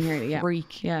 Sorry, I didn't hear you. Yeah.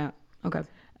 Freak. Yeah. Okay.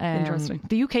 Interesting.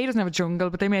 The UK doesn't have a jungle,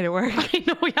 but they made it work. I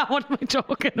know. Yeah. What am I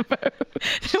talking about?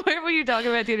 What were you talking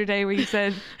about the other day where you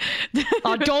said...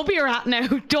 Oh, don't be a rat now.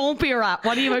 Don't be a rat.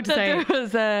 What are you about to say? There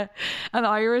was an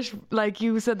Irish, like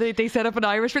you said, they set up an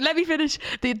Irish... Let me finish.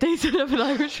 They set up an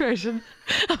Irish version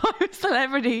of I'm a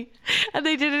Celebrity, and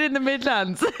they did it in the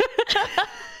Midlands.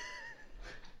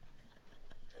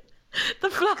 The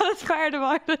flattest part of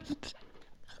Ireland.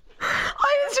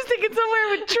 I was just thinking somewhere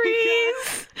with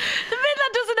trees. The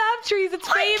Midland doesn't have trees. It's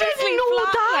I famously didn't know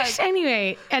flat. that. Like.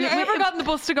 Anyway, and Have you ever gotten the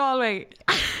bus to Galway?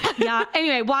 Yeah.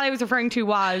 Anyway, what I was referring to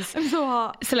was I'm so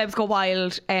hot. Celebs Go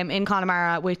Wild in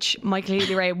Connemara, which Michael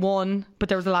Healy-Rae won, but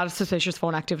there was a lot of suspicious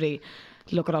phone activity.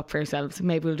 Look it up for yourselves.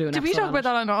 Maybe we'll do an Did we episode talk on about it.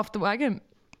 that on Off the Wagon?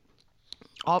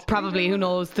 Oh, probably. Who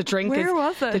knows? The drink Where is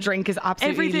was it? the drink is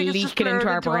absolutely Everything is just leaking into blurred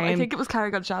our into brain. I think it was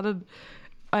Carrigal Shannon.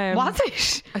 Was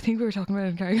it? I think we were talking about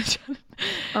it in Carrigal Shannon.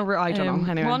 Or I don't know.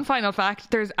 Anyway, One final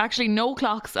fact: there's actually no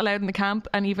clocks allowed in the camp,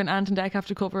 and even Ant and Dec have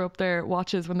to cover up their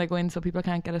watches when they go in, so people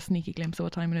can't get a sneaky glimpse of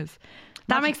what time it is.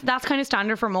 that's kind of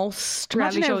standard for most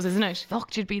reality Imagine how shows, isn't it?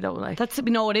 Fucked you'd be though. Like That's it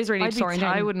is really disorientating.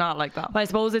 I would not like that. But I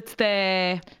suppose it's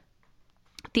the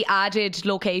added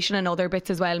location and other bits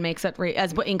as well makes it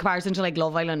as in comparison to like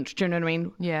Love Island. Do you know what I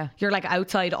mean? Yeah. You're like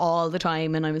outside all the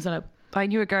time, and I'm a celeb. I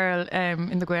knew a girl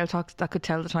in the Gael Talks that could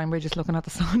tell the time by just looking at the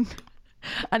sun.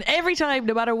 And every time,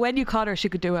 no matter when you caught her, she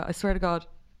could do it. I swear to God.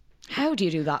 How do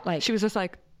you do that? Like, She was just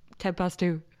like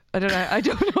 2:10. I don't know. I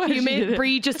don't know. How You she did it.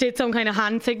 Bree just did some kind of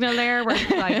hand signal there. Where,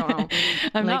 I don't know.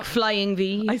 I'm like not- flying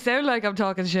V. I sound like I'm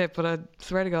talking shit, but I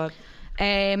swear to God.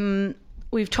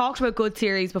 We've talked about good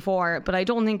series before, but I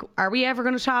don't think, are we ever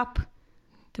going to top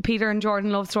the Peter and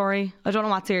Jordan love story? I don't know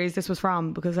what series this was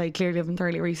from because I clearly haven't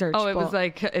thoroughly researched. Oh, it was but-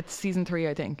 like, it's season 3,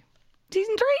 I think.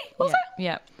 season 3, was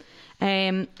Yeah.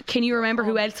 it? Can you remember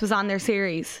who else was on their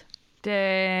series?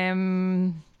 There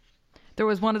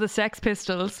was one of the Sex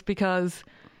Pistols because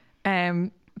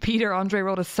Peter Andre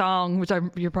wrote a song, which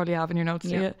you probably have in your notes.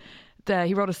 Yeah.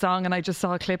 He wrote a song, and I just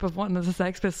saw a clip of one of the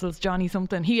Sex Pistols, Johnny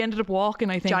something. He ended up walking,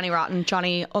 I think. Johnny Rotten,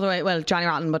 Johnny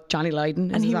Rotten, but Johnny Lydon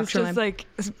is And his he was actual just name. like,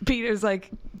 Peter's like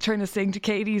trying to sing to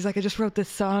Katie. He's like, I just wrote this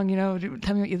song,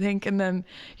 tell me what you think. And then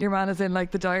your man is in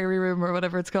like the diary room or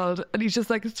whatever it's called. And he's just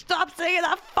like, stop singing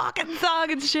that fucking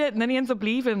song and shit. And then he ends up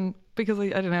leaving because I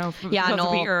don't know if Yeah, because no,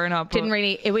 of Peter or not. But didn't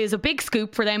really. It was a big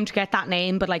scoop for them to get that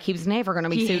name, but like he was never going to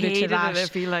be He suited to hated that. it, I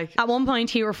feel like. At one point,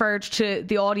 he referred to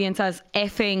the audience as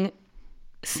effing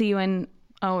CUNTS.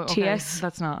 Oh, okay.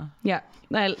 That's not. Yeah,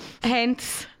 well,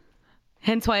 hence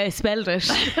why I spelled it.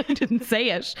 I didn't say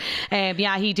it.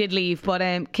 Yeah, he did leave, but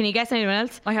can you guess anyone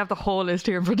else? I have the whole list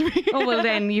here in front of me. Oh well,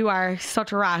 then you are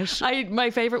such a rat.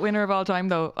 My favourite winner of all time,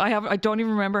 though. I don't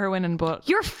even remember her winning, but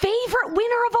Your favourite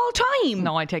winner of all time?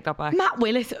 no, I take that back. Matt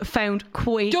Willis found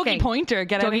quaking. Dougie Pointer,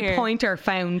 get out of Dougie here. Pointer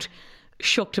found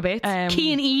shook to bits.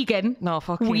 Cian Egan. No,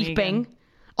 fuck Cian weeping. Egan.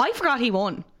 I forgot he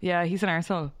won. Yeah, he's an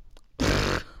arsehole.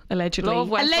 Allegedly. Love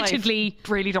Westlife. Allegedly.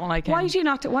 Really don't like him. Why do you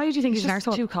think he's an Just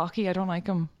arsehole? too cocky. I don't like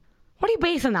him. What are you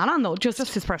basing that on though? Just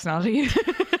his personality.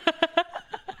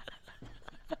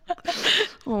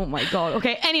 Oh my god.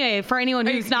 Okay, anyway, for anyone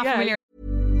who's not Yeah. familiar,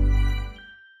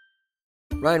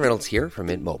 Ryan Reynolds here from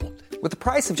Mint Mobile. With the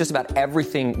price of just about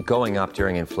everything going up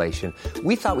during inflation,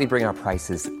 we thought we'd bring our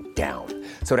prices down.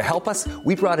 So to help us,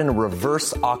 we brought in a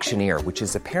reverse auctioneer, which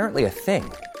is apparently a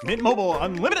thing. Mint Mobile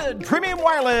Unlimited Premium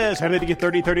Wireless. How to get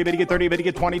 30, 30, bit to get 30, bit to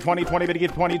get 20, 20, 20, bit to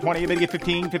get 20, 20, bit to get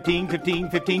 15, 15, 15,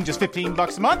 15, just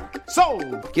 $15 a month?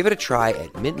 Sold! Give it a try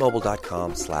at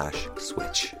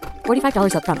mintmobile.com/switch.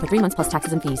 $45 up front for 3 months plus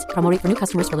taxes and fees. Promo rate for new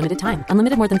customers for limited time.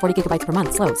 Unlimited more than 40 gigabytes per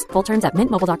month. Slows full terms at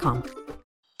mintmobile.com.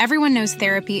 Everyone knows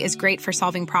therapy is great for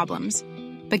solving problems,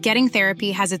 but getting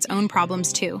therapy has its own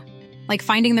problems too, like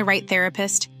finding the right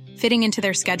therapist, fitting into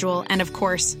their schedule, and of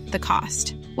course, the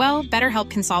cost. Well,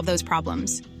 BetterHelp can solve those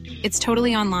problems. It's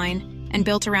totally online and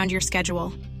built around your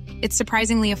schedule. It's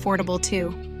surprisingly affordable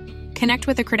too. Connect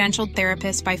with a credentialed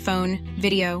therapist by phone,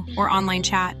 video, or online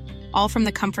chat, all from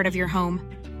the comfort of your home.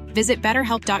 Visit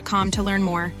BetterHelp.com to learn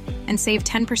more and save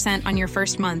 10% on your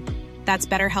first month. That's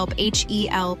BetterHelp,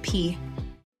 H-E-L-P.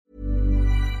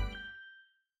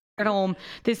 at home.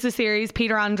 This is a series.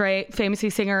 Peter Andre, famously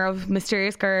singer of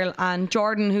Mysterious Girl, and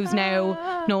Jordan, who's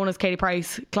now known as Katie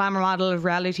Price, glamour model,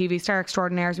 reality TV star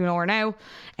extraordinaire as we know her now.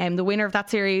 The winner of that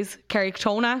series, Kerry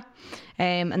Katona.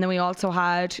 And then we also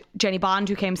had Jenny Bond,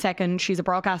 who came second. She's a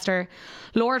broadcaster.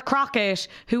 Lord Crockett,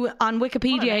 who on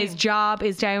Wikipedia, his job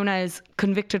is down as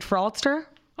convicted fraudster.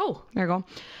 Oh. There you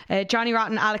go. Johnny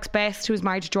Rotten, Alex Best, who's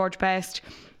married to George Best.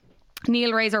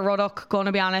 Neil Razor Ruddock,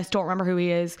 gonna be honest, don't remember who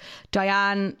he is.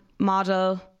 Diane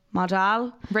Modal.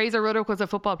 Razor Ruddock was a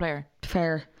football player.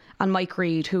 Fair. And Mike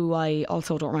Reed, who I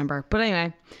also don't remember. But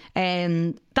anyway,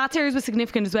 that series was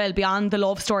significant as well, beyond the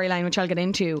love storyline, which I'll get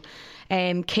into.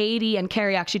 Katie and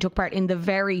Kerry actually took part in the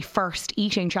very first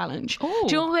eating challenge. Oh.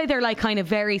 Do you know how they're like kind of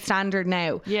very standard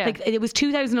now? Yeah. Like it was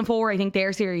 2004, I think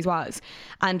their series was.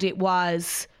 And it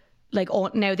was like,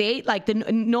 now they ate like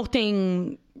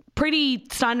nothing pretty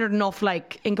standard enough,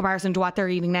 like in comparison to what they're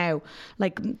eating now,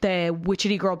 like the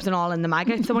witchetty grubs and all and the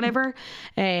maggots and whatever.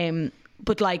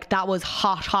 But like that was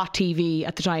hot TV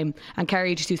at the time, and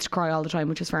Kerry just used to cry all the time,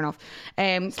 which is fair enough.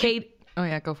 Kate, Oh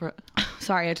yeah, go for it.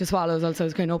 sorry, I had to swallow as well, so I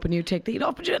was going to open you take the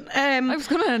oxygen. I was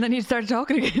gonna, and then you started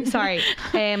talking again. Sorry.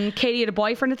 Katie had a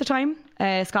boyfriend at the time,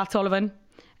 Scott Sullivan.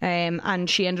 And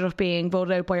she ended up being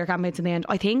voted out by her campmates in the end.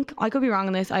 I think, I could be wrong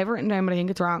on this, I have it written down, but I think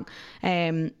it's wrong.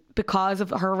 Because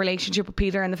of her relationship with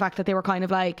Peter and the fact that they were kind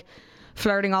of like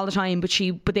flirting all the time, but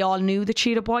they all knew that she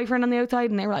had a boyfriend on the outside,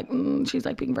 and they were like, she's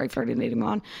like being very flirty and leading him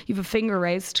on. You have a finger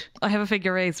raised. I have a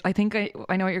figure raised. I think I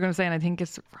know what you're going to say, and I think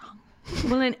it's wrong.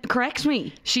 Well then, correct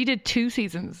me. She did 2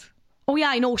 seasons. Oh yeah,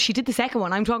 I know, she did the second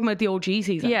one. I'm talking about the OG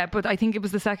season. Yeah, but I think it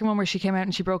was the second one where she came out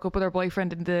and she broke up with her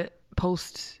boyfriend in the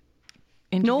post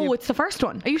interview. No, it's the first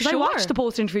one. Are you 'Cause sure? I watched the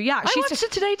post interview. Yeah, I watched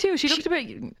it today too. She looked a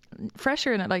bit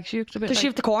fresher in it. Like she looked a bit. Does she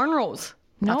have the cornrows?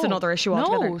 No, That's another issue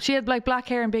altogether. No, she had like black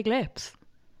hair and big lips.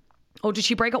 Oh, did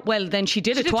she break up? Well, then she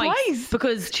did it did twice.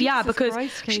 because Jesus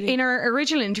Christ, Katie. in her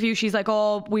original interview she's like,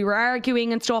 oh, we were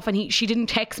arguing and stuff, and she didn't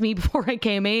text me before I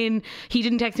came in. He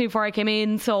didn't text me before I came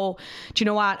in. So do you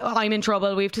know what? I'm in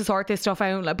trouble. We have to sort this stuff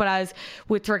out. But as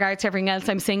with regards to everything else,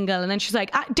 I'm single. And then she's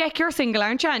like, Dec, you're single,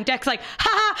 aren't you? And Dec's like,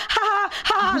 ha ha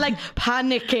ha, like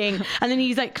panicking. And then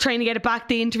he's like trying to get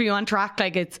the interview on track.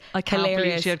 Like it's I can't hilarious.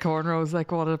 believe she had cornrows.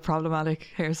 Like what a problematic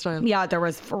hairstyle. Yeah, there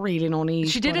was really no need.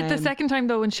 She did it the second time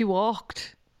though when she walked.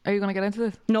 Are you going to get into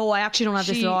this? No, I actually don't have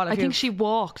this at all. I think she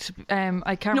walked. I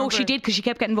can't remember. No, she did because she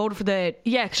kept getting voted for the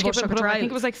she kept getting put up. I think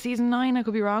it was trials. like season 9. I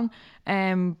could be wrong.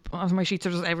 My sheets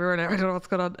are just everywhere now. I don't know what's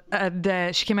going on.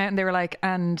 And she came out and they were like,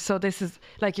 and so this is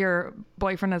like your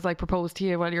boyfriend has like proposed to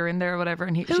you while you're in there or whatever.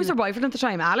 And Who was her boyfriend at the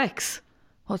time? Alex.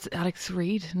 What's it, Alex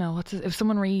Reid? No, what's it? If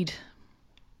someone Reid.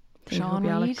 Sean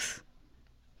Reid. Alex.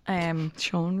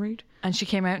 Sean Reid. And she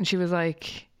came out and she was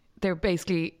like,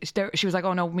 she was like,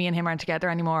 oh no, me and him aren't together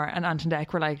anymore. And Ant and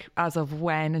Dec were like, as of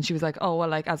when? And she was like, oh well,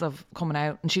 like as of coming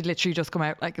out. And she'd literally just come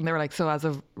out, like, and they were like, so as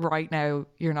of right now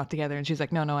you're not together? And she's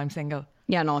like, no, I'm single.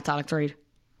 Yeah, no, it's Alex Reid.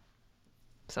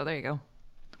 So there you go.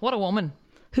 What a woman.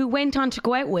 Who went on to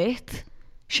go out with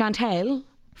Chantel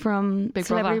from Big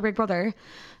Celebrity Brother. Big Brother,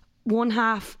 one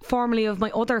half formerly of my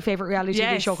other favourite reality TV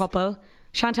Yes. show couple,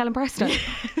 Chantel and Preston.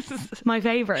 My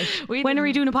favourite. When are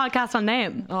we doing a podcast on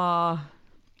them?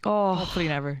 Oh, Hopefully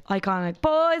never. iconic.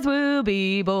 Boys will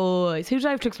be boys. Who did I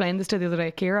have to explain this to the other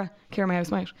day? Kira, my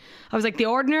housemate. I was like, the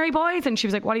Ordinary Boys, and she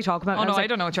was like, what are you talking about? Oh And no, was like, I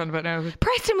don't know what you're on about now.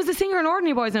 Preston was the singer in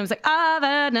Ordinary Boys, and I was like,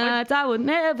 the nights I would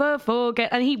never forget.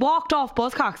 And he walked off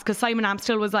Buzzcocks because Simon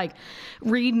Amstell was like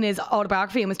reading his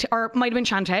autobiography and was, or might have been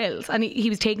Chantel's, and he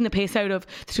was taking the piss out of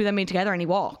the two of them being together, and he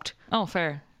walked. Oh,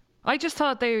 fair. I just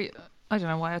thought I don't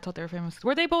know why I thought they were famous.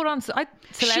 Were they both on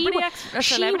Celebrity?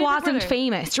 She wasn't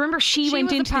famous. Do you remember she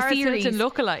went was into a the Paris series? Hilton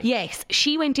lookalike. Yes,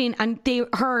 she went in, and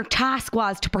her task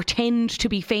was to pretend to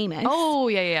be famous. Oh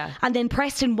yeah. And then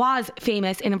Preston was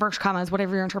famous, in inverted commas,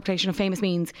 whatever your interpretation of famous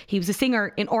means. He was a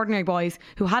singer in Ordinary Boys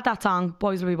who had that song,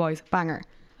 Boys Will Be Boys, banger.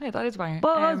 Yeah, that is banger.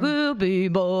 Boys will be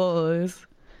boys.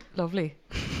 Lovely.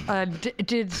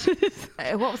 Did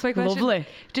what was my question? Lovely.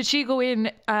 Did she go in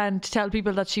and tell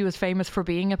people that she was famous for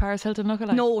being a Paris Hilton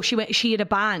lookalike? No, she had a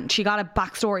band. She got a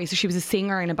backstory, so she was a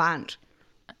singer in a band.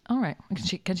 All right.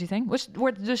 Can she sing?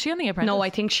 Does she on The Apprentice? No, I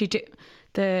think she did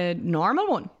the normal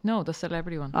one. No, the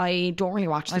celebrity one. I don't really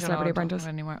watch the Celebrity I don't Apprentice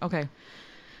anymore. Okay.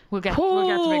 We'll get to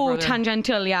Big Brother.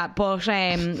 Tangential, yeah. But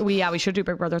we should do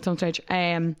Big Brother at some stage.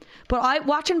 But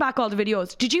watching back all the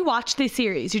videos. Did you watch this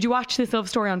series? Did you watch this love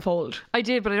story unfold? I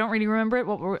did, but I don't really remember it.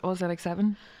 What was it, like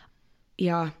 7?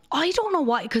 Yeah, I don't know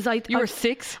why. Because You were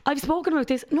 6. I've spoken about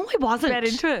this. No, I wasn't. Get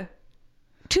into it.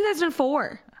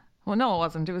 2004. Well, no, it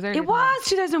wasn't. It was early. It was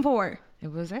 2004.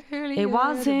 It was early. It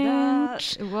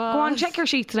wasn't. It was. Go on, check your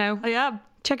sheets now. I am.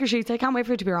 Check your sheets. I can't wait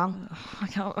for it to be wrong.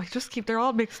 I just keep. They're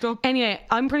all mixed up. Anyway,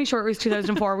 I'm pretty sure it was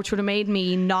 2004, which would have made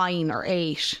me 9 or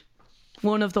 8.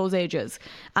 One of those ages.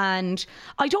 And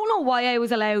I don't know why I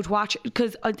was allowed to watch,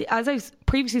 because as I've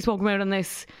previously spoken about on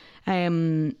this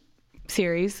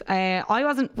series, I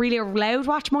wasn't really allowed to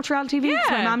watch much reality TV because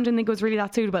my mum didn't think it was really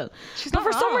that suitable. But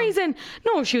for some reason,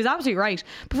 no, she was absolutely right.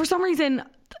 But for some reason,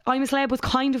 I'm a Celeb was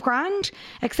kind of grand,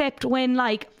 except when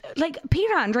like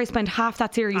Peter Andre spent half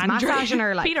that series massaging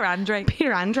her. Like Peter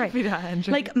Andre.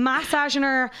 Like massaging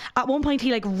her. At one point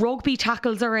he like rugby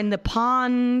tackles her in the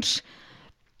pond.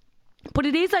 But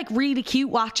it is like really cute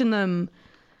watching them.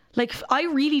 Like I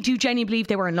really do genuinely believe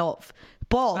they were in love.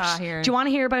 But do you want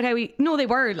to hear about how no, they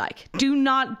were like, do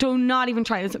not even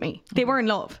try this with me. They were in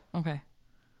love. Okay.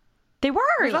 They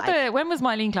were. When was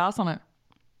Mylene Klass on it?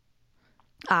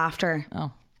 After.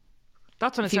 Oh.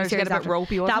 That's when it started to get a bit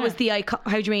ropey, wasn't it? That was the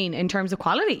how do you mean in terms of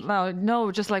quality?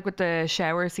 No, just like with the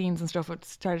shower scenes and stuff, it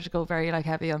started to go very like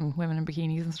heavy on women in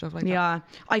bikinis and stuff like that. Yeah,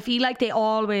 I feel like they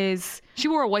always. She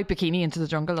wore a white bikini into the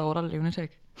jungle though. What a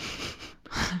lunatic.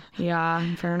 Yeah,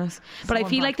 in fairness, but I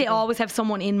feel like they always have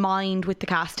someone in mind with the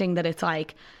casting that it's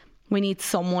like we need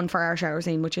someone for our shower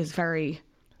scene, which is very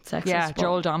sexist. Yeah,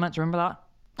 Joel Dommett, do you remember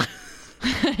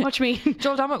that? What do you mean?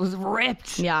 Joel Dommett was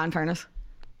ripped. Yeah, in fairness.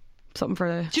 Something for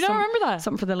the. Do you not remember that?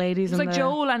 Something for the ladies. It was like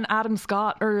Joel and Adam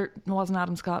Scott, or it wasn't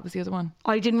Adam Scott, it was the other one.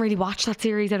 I didn't really watch that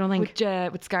series, I don't think.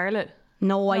 With Scarlett.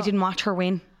 No, I didn't watch her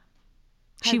win.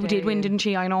 She did win, didn't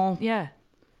she? I know. Yeah.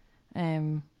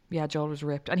 Yeah, Joel was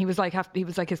ripped, and he was like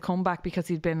his comeback because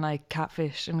he'd been like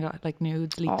catfished and got like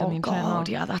nudes leaked on the internet. Oh God,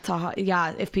 yeah, that's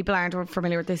yeah. If people aren't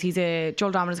familiar with this,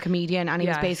 Joel Dommett is a comedian, and he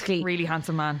was basically really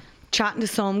handsome man chatting to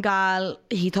some gal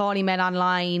he thought he met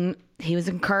online. He was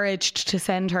encouraged to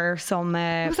send her some.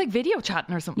 It was like video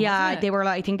chatting or something. Yeah, wasn't it? they were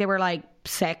like, I think they were like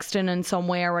sexting in some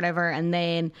way or whatever, and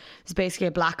then it's basically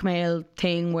a blackmail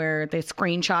thing where they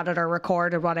screenshotted or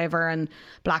recorded whatever and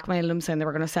blackmailed them saying they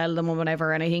were going to sell them or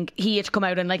whatever. And I think he had to come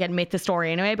out and like admit the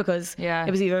story anyway, because it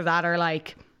was either that or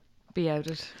like be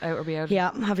outed, out or be outed.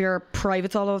 Yeah, have your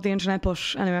privates all over the internet. But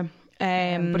anyway,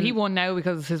 but he won now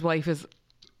because his wife is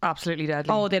absolutely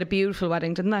deadly. Oh, they had a beautiful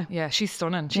wedding, didn't they? Yeah, she's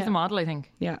stunning. She's a model, I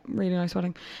think. Yeah, really nice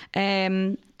wedding.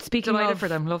 Speaking Delighted of for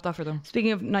them, love that for them.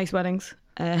 Speaking of nice weddings,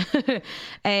 when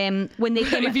they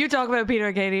came if you talk about Peter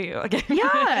and Katie again.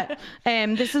 Yeah.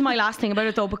 This is my last thing about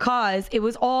it though, because it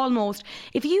was almost,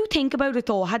 if you think about it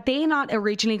though, had they not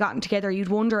originally gotten together, you'd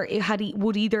wonder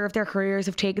would either of their careers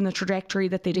have taken the trajectory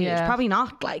that they did. Yeah. Probably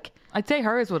not. Like, I'd say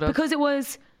hers would have, because it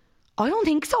was, I don't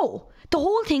think so. The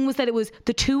whole thing was that it was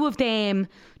the two of them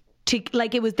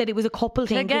it was a couple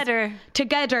thing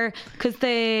together, because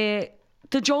the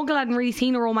Jungle hadn't really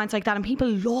seen a romance like that, and people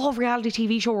love reality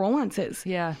TV show romances.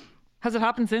 Yeah. Has it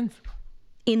happened since?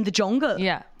 In the Jungle?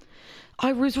 Yeah.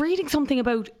 I was reading something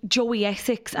about Joey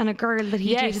Essex and a girl that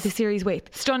he did the series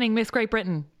with. Stunning Miss Great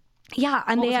Britain. Yeah,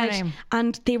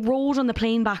 and they rode on the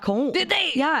plane back home. Did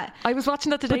they? Yeah. I was watching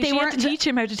that today. But they had to teach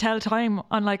him how to tell time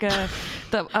on like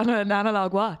on an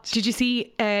analog watch. Did you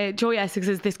see Joey Essex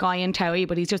is this guy in Towie,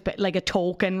 but he's just like a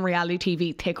token reality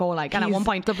TV thicko, like, and at one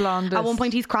point the blondest. At one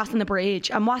point he's crossing the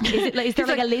bridge, and what is it? Like, is there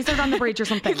like a lizard on the bridge or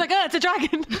something? He's like, oh, it's a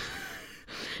dragon.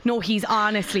 No, he's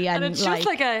honestly, and it's just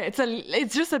like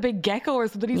it's just a big gecko or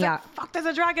something. He's like, fuck, there's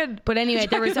a dragon. But anyway,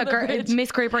 there was a girl,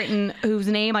 Miss Great Britain, whose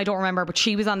name I don't remember, but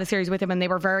she was on the series with him, and they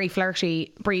were very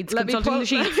flirty. Breeds consulting the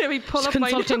sheets,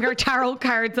 consulting her tarot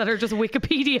cards that are just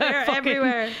Wikipedia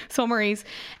everywhere summaries.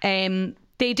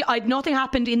 Nothing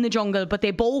happened in the Jungle, but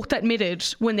they both admitted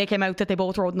when they came out that they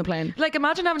both rode in the plane. Like,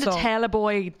 imagine having to tell a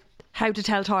boy how to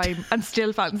tell time and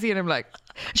still fancying him. Like,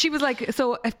 she was like,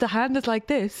 so if the hand is like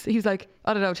this, he's like,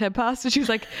 I don't know, 10 past, and she was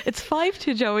like, it's 5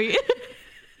 to Joey.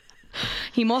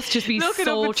 He must just be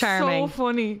so charming. So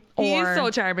funny. He is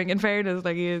so charming, in fairness,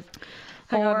 like he is.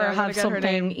 Or have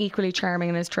something equally charming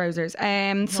in his trousers.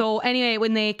 So anyway,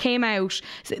 when they came out,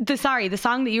 the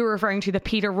song that you were referring to that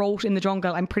Peter wrote in the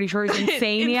Jungle, I'm pretty sure is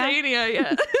Insania. Insania,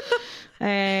 yeah.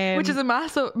 Which is a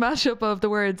mashup of the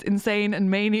words insane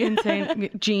and mania. Insane,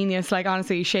 genius. Like,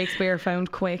 honestly, Shakespeare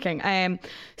found quaking.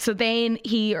 So then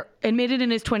he admitted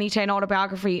in his 2010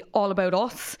 autobiography, All About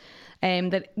Us,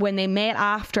 that when they met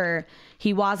after,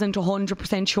 he wasn't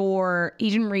 100% sure. He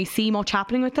didn't really see much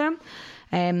happening with them.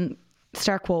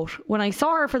 Start quote, when I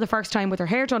saw her for the first time with her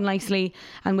hair done nicely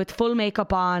and with full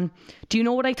makeup on, do you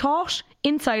know what I thought?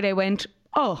 Inside I went,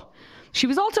 oh. She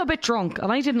was also a bit drunk,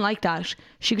 and I didn't like that.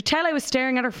 She could tell I was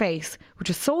staring at her face, which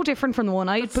was so different from the one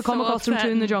I'd become accustomed to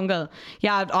in the Jungle.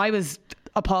 Yeah, I was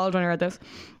appalled when I read this.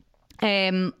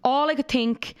 All I could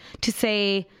think to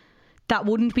say that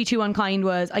wouldn't be too unkind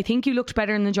was, I think you looked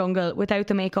better in the Jungle without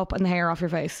the makeup and the hair off your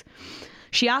face.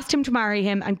 She asked him to marry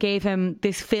him and gave him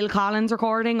this Phil Collins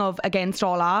recording of Against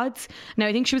All Odds. Now,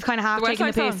 I think she was kind of half taking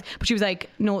the piss, but she was like,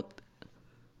 no.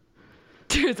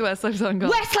 There's a Westlife song.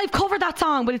 Westlife covered that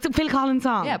song, but it's a Phil Collins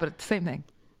song. Yeah, but it's the same thing.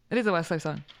 It is a Westlife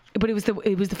song. But it was the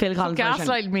Phil Collins version.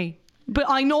 Gaslight me. But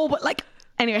I know, but like,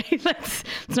 anyway, that's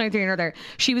neither here nor there.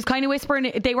 She was kind of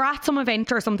whispering. They were at some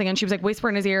event or something, and she was like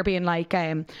whispering in his ear, being like,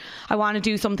 I want to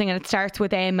do something, and it starts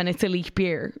with M, and it's a leap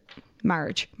year.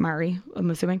 Marry, I'm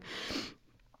assuming.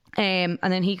 And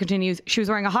then he continues, she was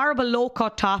wearing a horrible low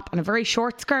cut top and a very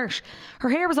short skirt. Her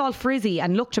hair was all frizzy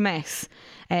and looked a mess.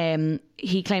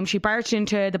 He claimed she barged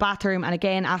into the bathroom and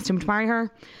again asked him to marry her.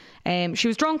 She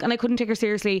was drunk and I couldn't take her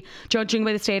seriously. Judging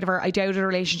by the state of her, I doubted a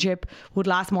relationship would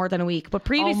last more than a week. But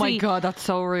previously, oh my god, that's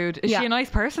so rude. Is she a nice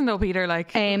person though, Peter?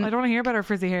 Like, I don't want to hear about her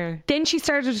frizzy hair. Then she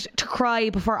started to cry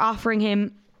before offering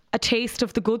him a taste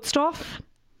of the good stuff.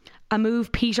 A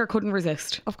move Peter couldn't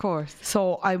resist. Of course.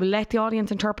 So I will let the audience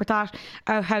interpret that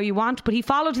how you want. But he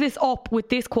followed this up with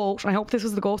this quote, and I hope this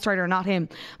was the ghostwriter, not him,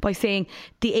 by saying,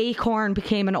 the acorn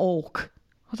became an oak.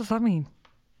 What does that mean?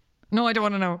 No, I don't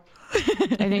want to know.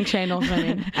 I think Shane knows what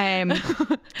I mean.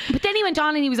 But then he went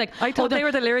on and he was like, I thought they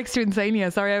were the lyrics to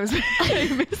Insania. Sorry, I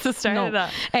missed the start of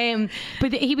that.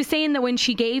 But he was saying that when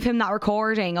she gave him that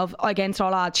recording of Against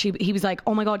All Odds, he was like,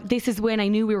 oh my god, this is when I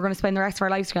knew we were going to spend the rest of our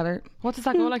lives together. What does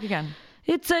that go like again?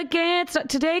 It's against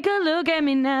to take a look at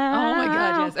me now. Oh my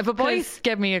god, yes. If a boy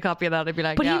gave me a copy of that, I'd be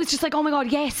like, but he was just like, oh my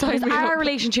god, yes, our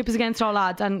relationship is against all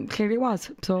odds, and clearly it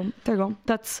was. So there you go.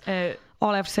 That's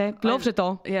all I have to say. Loved it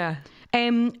though. Yeah.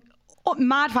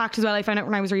 Mad fact as well, I found out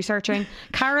when I was researching.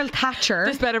 Carol Thatcher.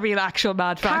 This better be an actual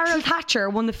mad fact. Carol Thatcher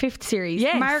won the 5th series.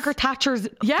 Yes. Margaret Thatcher's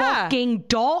fucking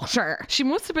daughter. She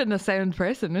must have been a sound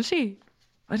person, is she?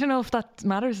 I don't know if that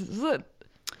matters, is it?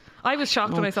 I was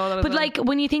shocked when I saw that as But well. like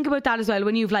when you think about that as well,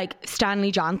 when you've like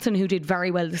Stanley Johnson, who did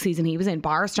very well the season he was in,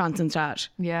 Boris Johnson's dad.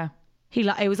 Yeah.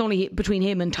 It was only between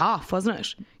him and Toff, wasn't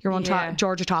it? Your one Yeah.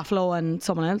 Georgia Toffolo and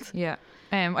someone else. Yeah.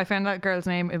 I found that girl's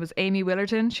name. It was Amy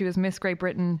Willerton. She was Miss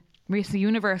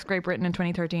Universe Great Britain in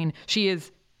 2013. She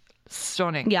is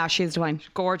stunning. Yeah, she's divine.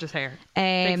 Gorgeous hair.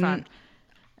 Big fan.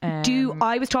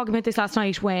 I was talking about this last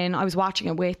night when I was watching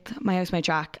it with my housemate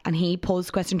Jack, and he posed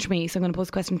a question to me, so I'm going to pose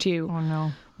a question to you. Oh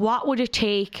no. What would it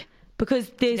take? Because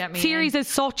the get me series in. is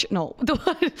such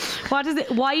the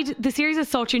series is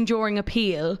such enduring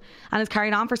appeal and has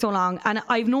carried on for so long, and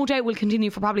I've no doubt will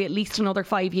continue for probably at least another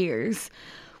 5 years.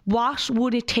 What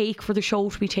would it take for the show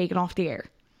to be taken off the air?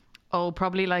 Oh,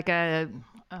 probably like a.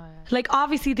 Like,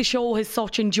 obviously the show has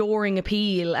such enduring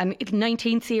appeal, and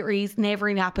 19th series never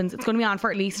really happens. It's going to be on for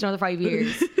at least another 5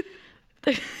 years.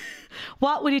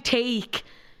 What would it take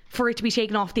for it to be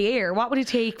taken off the air? What would it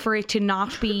take for it to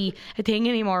not be a thing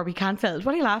anymore, be cancelled?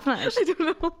 What are you laughing at? I don't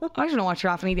know. I don't know what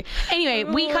you're laughing at. Anyway,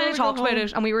 we kind of talked about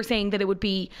it, and we were saying that it would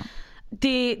be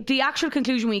the actual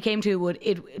conclusion we came to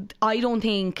I don't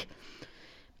think,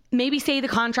 maybe say the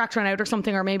contract ran out or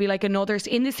something, or maybe like another,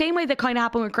 in the same way that kind of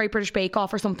happened with Great British Bake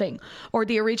Off or something, or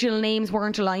the original names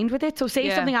weren't aligned with it. So say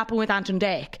something happened with Ant and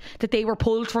Dec, that they were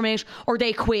pulled from it or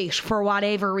they quit for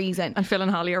whatever reason. And Phil and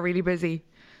Holly are really busy.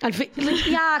 And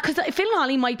yeah, because Phil and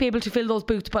Holly might be able to fill those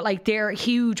boots, but like they're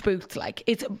huge boots. Like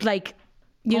it's like,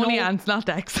 you only know, Ants, not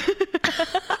Dex.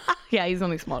 yeah, he's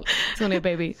only small. He's only a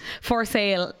baby. For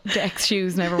sale, Dex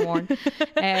shoes never worn.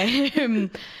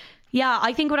 Yeah,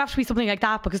 I think it would have to be something like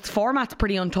that, because the format's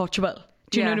pretty untouchable.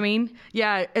 Do you know what I mean?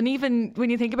 Yeah, and even when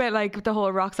you think about like the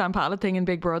whole Roxanne Pallet thing in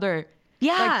Big Brother,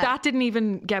 yeah, like that didn't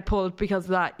even get pulled because of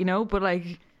that, you know. But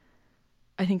like,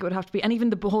 I think it would have to be, and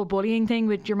even the whole bullying thing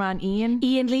with your man Ian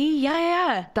Lee,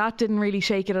 yeah, that didn't really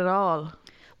shake it at all.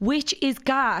 Which is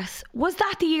gas. Was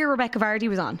that the year Rebecca Vardy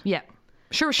was on? Yeah,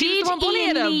 sure. She Did was the one bullying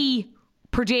Ian him. Lee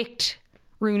predict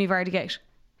Rooney Vardygate?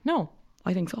 No.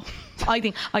 I think so. I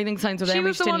think signs were there. She we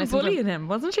was just the didn't one listen to bullying them. him,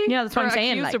 wasn't she? Yeah, that's what I'm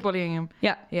saying. Accused Like, of bullying him.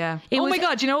 Yeah. Yeah. It Oh was- my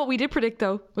God, do you know what we did predict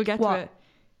though? We'll get What?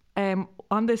 to it.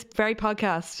 On this very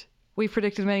podcast, we've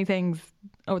predicted many things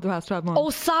over the past 12 months.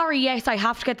 Oh, sorry. Yes, I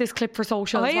have to get this clip for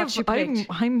socials. What did you predict?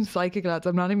 I'm psychic, lads.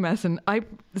 I'm not even messing. I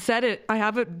said it. I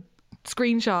have a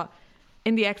screenshot.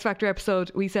 In the X Factor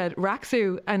episode, we said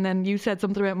Raksu, and then you said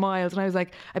something about Miles, and I was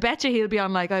like, I bet you he'll be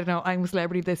on, like, I don't know, I'm a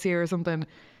Celebrity this year or something.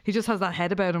 He just has that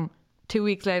head about him. 2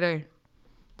 weeks later,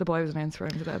 the boy was announced for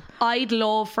him to death. I'd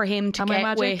love for him to Am I get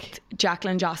magic? with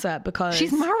Jacqueline Jossa, because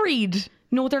She's married.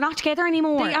 No, they're not together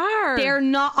anymore. They are. They're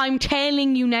not. I'm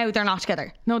telling you now, they're not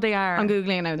together. No, they are. I'm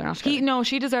googling it now. They're not together. No,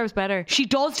 she deserves better. She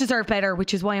does deserve better,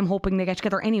 which is why I'm hoping they get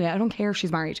together anyway. I don't care if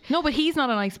she's married. No, but he's not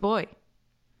a nice boy.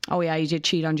 Oh yeah, he did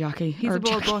cheat on Jackie. He's a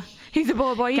bold boy. He's a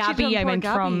bold boy. He cheated Gabby, on I poor meant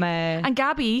Gabby. from. And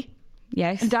Gabby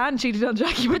Yes. and Dan cheated on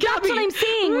Jackie. But That's Gabby, what I'm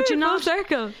saying. Would you full not?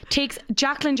 circle.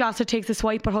 Jacqueline Jossa takes a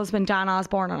swipe at husband Dan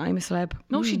Osborne and I'm a Celeb.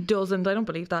 No, she doesn't. I don't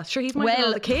believe that. Sure, he's minding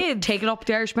all the kids. Take it up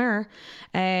the Irish Mirror.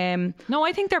 No,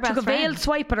 I think they're best Took a veiled friends.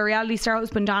 swipe at her reality star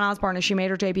husband Dan Osborne as she made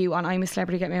her debut on I'm a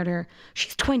Celebrity, Get Me Out of Here.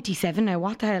 She's 27 now.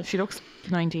 What the hell? She looks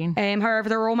 19. However,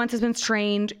 their romance has been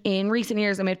strained in recent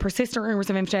years amid persistent rumours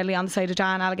of infidelity on the side of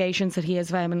Dan, allegations that he has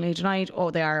vehemently denied.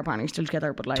 Oh, they are apparently still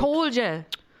together, but like... Told you.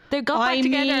 They got back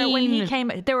together when he mean-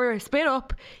 came. They were split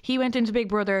up. He went into Big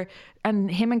Brother, and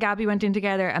him and Gabby went in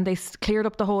together, and they cleared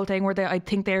up the whole thing where I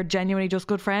think they're genuinely just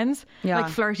good friends, Yeah.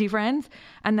 like flirty friends.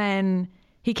 And then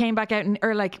he came back out,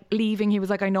 or like leaving. He was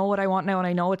like, I know what I want now, and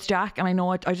I know it's Jack, and I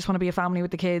know I just want to be a family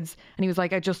with the kids. And he was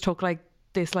like, I just took like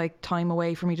this like time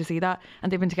away for me to see that, and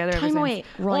they've been together ever Time since. away?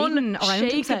 Riding around himself?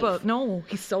 Unshakable. No,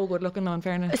 he's so good looking though, in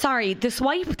fairness. Sorry, the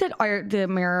swipe that the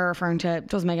Mirror referring to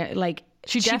doesn't make it like...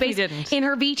 She definitely didn't. In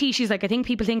her VT, she's like, I think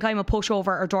people think I'm a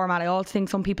pushover or doormat. I also think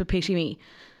some people pity me.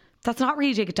 That's not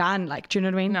really Jake Dan, like, do you know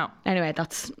what I mean? No. Anyway,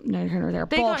 that's neither here nor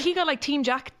there. He got like Team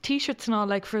Jack t-shirts and all,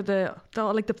 like for the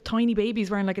tiny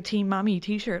babies wearing like a Team Mammy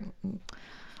t-shirt.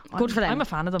 Good for them. I'm a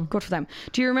fan of them. Good for them.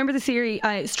 Do you remember the series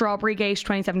Strawberry Gate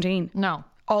 2017? No.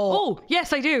 Oh,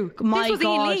 yes, I do. My this was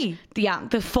God. Ian Lee. Yeah,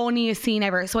 the funniest scene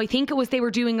ever. So I think it was they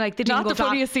were doing like the Not Dingo the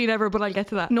funniest scene ever, but I'll get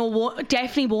to that. No,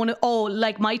 definitely one. Oh,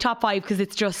 like my top 5, because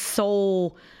it's just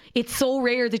so... It's so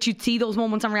rare that you'd see those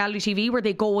moments on reality TV where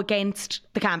they go against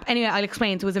the camp. Anyway, I'll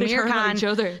explain. So it was Amir turn on Khan, each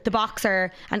other. the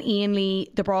boxer, and Ian Lee,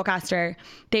 the broadcaster.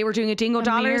 They were doing a Dingo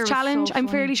Dollars was challenge, so I'm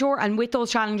funny. fairly sure. And with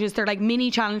those challenges, they're like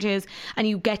mini challenges, and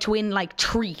you get to win like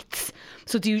treats.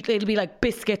 So it'll be like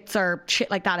biscuits or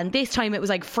shit like that. And this time it was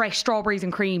like fresh strawberries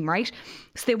and cream, right?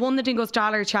 So they won the Dingo's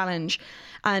Dollar challenge,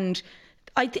 and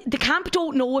the camp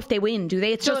don't know if they win, do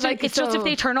they? It's just just if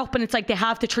they turn up and it's like they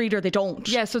have the treat or they don't.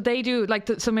 Yeah, so they do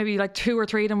so maybe like 2 or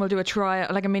 3 of them will do a trial,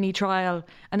 like a mini trial,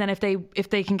 and then if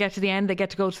they can get to the end, they get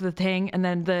to go to the thing, and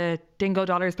then the Dingo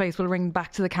Dollars place will ring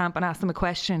back to the camp and ask them a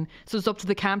question. So it's up to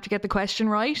the camp to get the question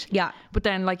right. Yeah, but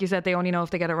then like you said, they only know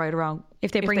if they get it right or wrong.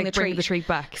 If they bring the treat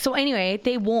back. So anyway,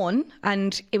 they won,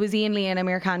 and it was Ian Lee and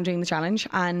Amir Khan doing the challenge,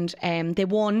 and they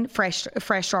won fresh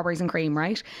strawberries and cream,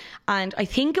 right? And I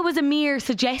think it was Amir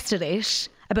suggested it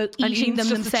about eating them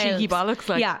just themselves. Cheeky bollocks,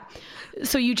 like. Yeah.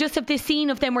 So you just have this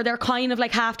scene of them where they're kind of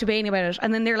like half debating about it,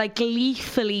 and then they're like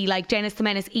gleefully like Dennis the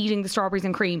Menace eating the strawberries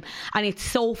and cream, and it's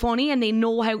so funny, and they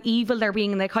know how evil they're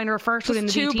being, and they kind of refer to it in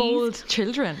the two VTs. bold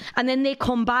children. And then they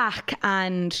come back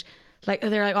and like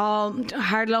they're like, oh,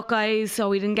 hard luck guys, so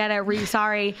we didn't get it, really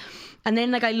sorry. And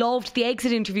then like I loved the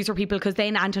exit interviews for people, because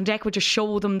then Anton Deck would just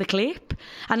show them the clip,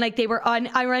 and like they were on.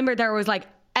 I remember there was like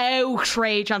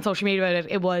outrage on social media about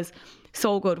it. It was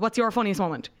so good. What's your funniest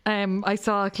moment? I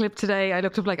saw a clip today. I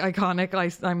looked up like iconic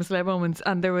I'm a Celeb moments,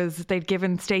 and they'd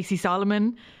given Stacey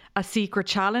Solomon a secret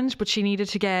challenge, but she needed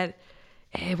to get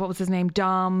what was his name,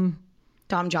 Dom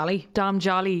Jolly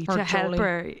to help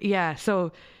her. Yeah,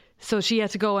 so she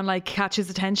had to go and like catch his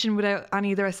attention without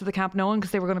any of the rest of the camp knowing,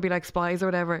 because they were going to be like spies or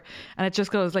whatever. And it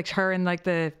just goes like her in like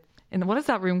in what is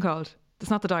that room called? It's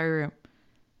not the diary room.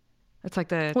 It's like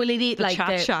the like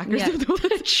chat shack or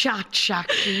something. Chat shack.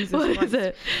 Jesus what Christ. is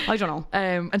it? I don't know.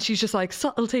 And she's just like,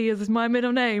 subtlety is my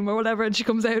middle name or whatever. And she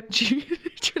comes out and she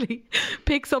literally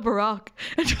picks up a rock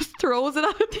and just throws it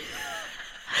at him.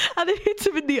 And it hits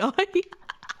him in the eye.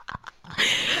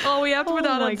 Oh, we have to put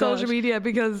that on social media,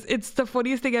 because it's the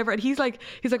funniest thing ever. And he's like,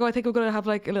 oh, I think we're going to have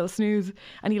like a little snooze.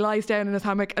 And he lies down in his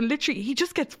hammock, and literally he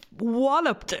just gets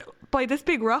walloped by this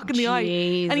big rock in the eye.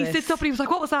 And he sits up and he was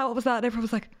like, what was that? And everyone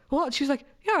was like, what? And she was like,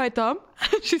 yeah, all right, Dom.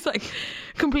 And she's like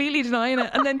completely denying it.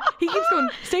 And then he keeps going,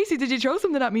 Stacey, did you throw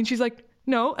something at me? And she's like,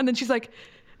 no. And then she's like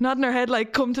nodding her head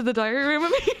like, come to the diary room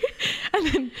with me. And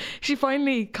then she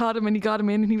finally caught him and he got him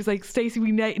in, and he was like, Stacey,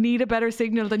 we need a better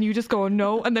signal than you just going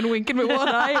no and then winking with one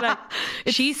eye. Like,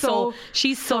 she's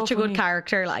such a good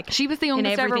character. Like, she was the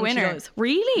youngest ever winner.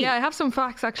 Really? Yeah, I have some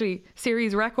facts actually,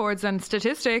 series records and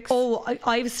statistics. Oh,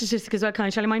 I have a statistic as well. Can I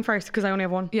tell you mine first, because I only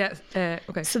have one? Yeah.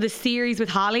 Okay. So the series with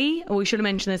Holly, we should have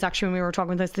mentioned this actually when we were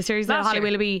talking about this. The series that Holly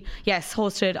Willoughby,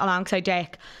 hosted alongside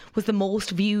Deck, was the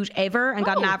most viewed ever and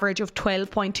got an average of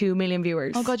 12.2 million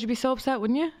viewers. Oh God, you'd be so upset,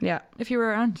 wouldn't you? Yeah. If you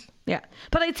were Ant. Yeah.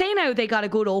 But I'd say now they got a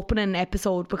good opening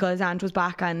episode, because Ant was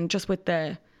back, and just with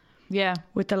the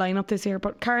lineup this year.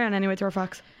 But carry on anyway with your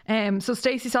facts. So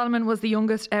Stacey Solomon was the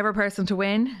youngest ever person to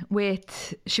win.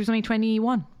 She was only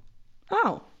 21.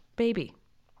 Oh, baby.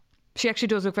 She actually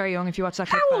does look very young if you watch that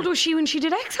clip. How old was she when she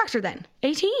did X Factor then?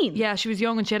 18? Yeah, she was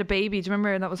young and she had a baby. Do you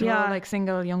remember? That was her whole like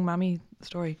single young mammy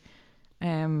story.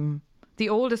 The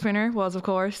oldest winner was, of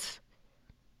course,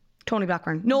 Tony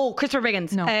Blackburn. No, Christopher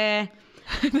Biggins. No.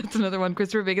 That's another one.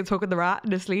 Christopher Biggins hooking the rat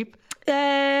in his sleep. Should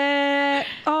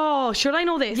I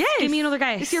know this? Yes. Give me another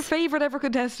guess. It's your favourite ever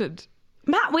contestant.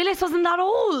 Matt Willis wasn't that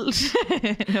old.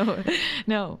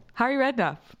 No. Harry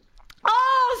Redknapp.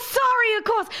 Oh, sorry, of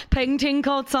course. Painting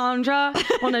called Sandra.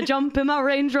 Wanna jump in my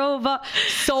Range Rover.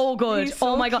 So good. He's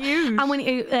so my God. cute. And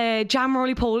when Jam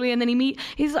Roly Poly, and then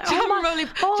he's like,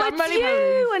 it's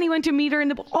you. And he went to meet her in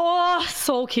the. Oh,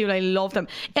 so cute. I love them.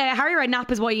 Harry Redknapp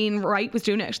is why Ian Wright was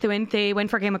doing it. They went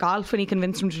for a game of golf and he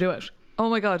convinced him to do it. Oh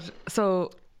my God.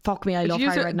 So fuck me, I love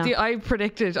Harry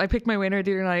Redknapp. I picked my winner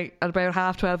the other night at about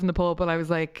 12:30 in the pub, and I was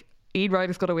like, Ian Wright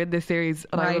is going to win this series,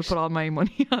 and I will put all my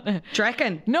money on it. Do you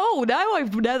reckon? No, now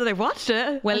that I've watched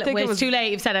it. Well, it's too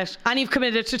late. You've said it, and you've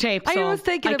committed to tape. So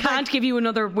I can't give you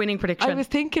another winning prediction. I was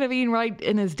thinking of Ian Wright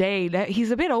in his day.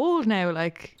 He's a bit old now,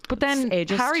 but then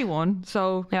Harry won.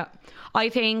 So yeah, I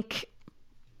think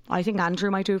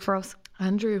Andrew might do it for us.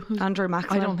 Andrew Maxwell.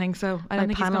 I don't think so. I don't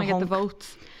think he's going to get the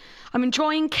votes. I'm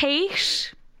enjoying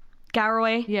Kate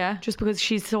Garraway. Yeah, just because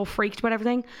she's so freaked about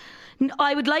everything.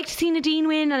 I would like to see Nadine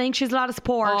win. I think she's a lot of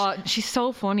support. Oh, she's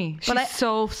so funny. She's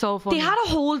so funny. They had a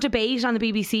whole debate on the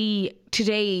BBC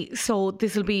today, so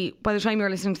this will be, by the time you're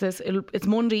listening to this, it's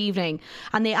Monday evening,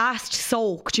 and they asked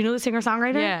Soak, do you know the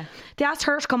singer-songwriter? Yeah. They asked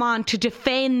her to come on to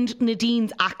defend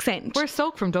Nadine's accent. Where's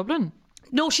Soak from? Dublin?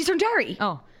 No, she's from Derry.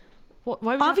 Oh. Why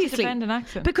would you have to defend an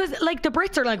accent? Because like the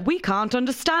Brits are like, we can't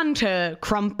understand her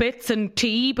crumpets and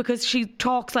tea because she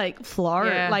talks like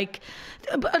flour, like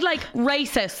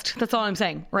racist. That's all I'm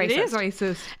saying. Racist. It is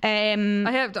racist.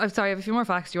 I'm sorry, I have a few more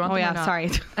facts. Do you want them or not?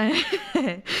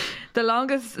 Sorry. The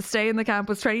longest stay in the camp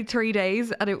was 23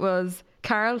 days, and it was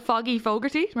Carl Foggy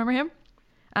Fogarty. Remember him?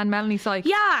 And Melanie Sykes.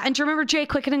 Yeah, and do you remember Jake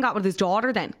Quicken got with his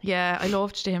daughter then? Yeah, I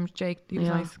loved him, Jake. He was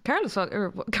nice. Carl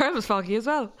was foggy as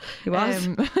well. He was.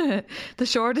 The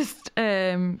shortest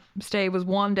stay was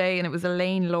 1 day, and it was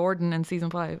Elaine Lorden in season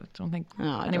 5. I don't think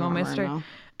anyone missed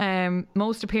her.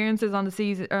 Most appearances on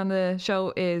the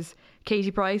show is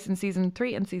Katie Price in season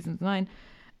 3 and season 9,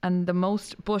 and the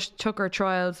most Bush Tucker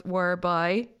trials were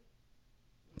by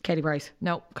Katie Price.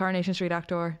 No, Coronation Street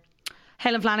actor.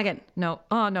 Helen Flanagan. No.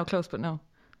 Oh no, close but no.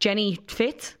 Jenny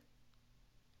Fitz.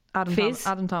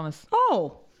 Adam Thomas.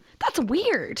 Oh, that's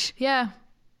weird. Yeah.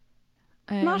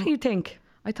 Not who you think.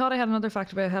 I thought I had another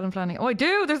fact about Helen Flanagan. Oh, I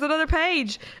do. There's another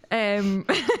page.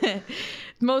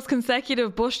 Most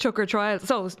consecutive Bush Tucker trials.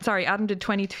 So, sorry, Adam did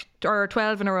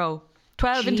 12 in a row.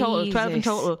 12 in total. 12 in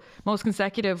total. Most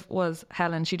consecutive was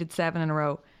Helen. She did 7 in a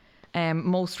row.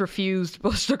 Most refused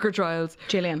Bush Tucker trials.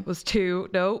 Gillian. Was 2.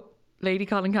 No. Lady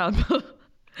Colin Campbell.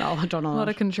 Oh, I don't know. What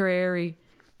a contrary.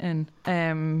 And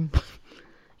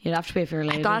you'd have to be if you're a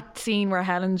lady. That scene where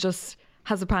Helen just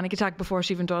has a panic attack before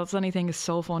she even does anything is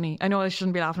so funny. I know I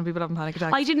shouldn't be laughing at people having panic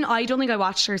attacks. I don't think I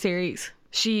watched her series.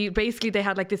 She basically, they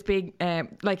had like this big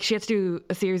like she had to do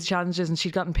a series of challenges, and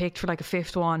she'd gotten picked for like a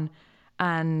 5th one,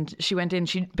 and she went in.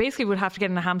 She basically would have to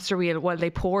get in a hamster wheel while they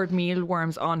poured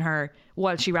mealworms on her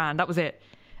while she ran. That was it.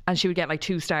 And she would get like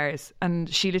 2 stars, and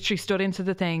she literally stood into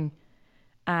the thing,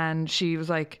 and she was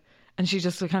like, and she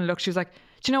just kind of looked, she was like,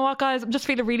 do you know what, guys, I'm just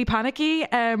feeling really panicky.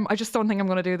 I just don't think I'm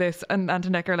going to do this. And Ant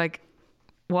and Dec are like,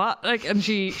 what? Like, and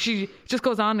she just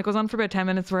goes on. It goes on for about 10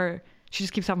 minutes where she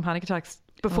just keeps having panic attacks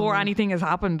before anything has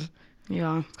happened.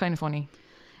 Yeah. It's kind of funny.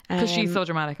 Because she's so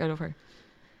dramatic. I love her.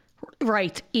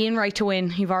 Right. Ian Wright to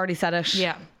win. You've already said it.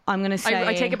 Yeah. I'm going to say...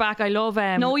 I take it back. I love...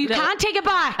 no, you can't take it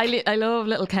back. I love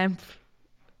Little Kemp.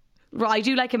 I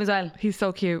do like him as well. He's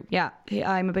so cute. Yeah.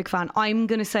 I'm a big fan. I'm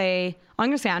going to say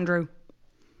Andrew.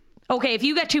 Okay, if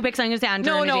you get 2 picks, I'm going to say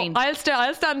Andrew. No,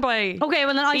 I'll stand by. Okay,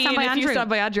 well then I stand by Andrew. If you stand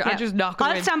by Andrew, yeah. Andrew's not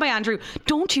going to I'll stand by Andrew.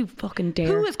 Don't you fucking dare.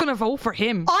 Who is going to vote for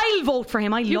him? I'll vote for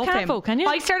him. I love him. You can't vote, can you?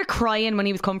 I started crying when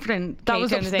he was comforting.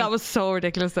 That was so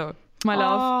ridiculous, though. My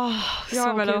love. Oh, You're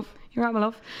so my cute. love. You're my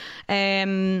love.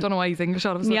 Don't know why he's English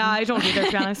all of a sudden. Yeah, I don't either,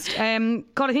 to be honest.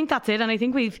 God, I think that's it, and I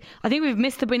think we've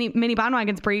missed the mini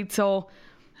bandwagons breed. So,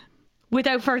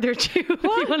 without further ado, if you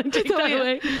want to take that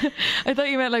away. I thought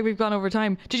you meant like we've gone over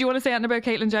time. Did you want to say anything about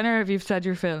Caitlyn Jenner? Or have you said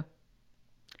your fill?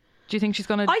 Do you think she's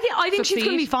going to? I think she's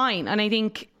going to be fine, and I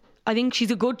think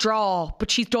she's a good draw, but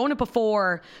she's done it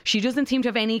before. She doesn't seem to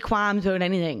have any qualms about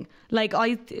anything. Like,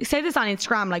 I said this on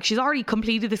Instagram, like, she's already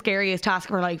completed the scariest task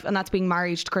of her life, and that's being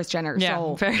married to Kris Jenner. Yeah,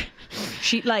 so fair.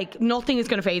 She, like, nothing is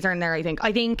going to faze her in there, I think.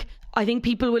 I think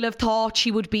people will have thought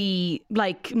she would be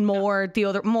like more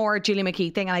Gillian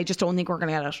McKeith thing, and I just don't think we're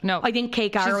going to get it. No. I think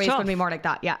Kate Garraway is going to be more like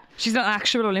that, yeah. She's an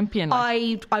actual Olympian.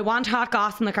 Like. I want hot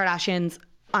goss in the Kardashians.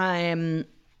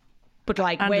 But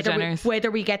like whether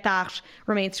we get that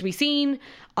remains to be seen.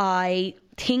 I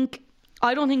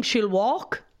don't think she'll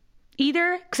walk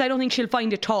either, because I don't think she'll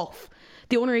find it tough.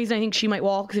 The only reason I think she might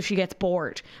walk is if she gets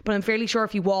bored. But I'm fairly sure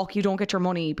if you walk, you don't get your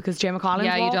money, because Gemma Collins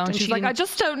walked. Yeah, you don't. She's like, I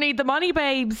just don't need the money,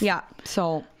 babes. Yeah,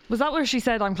 so... Was that where she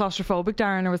said, I'm claustrophobic,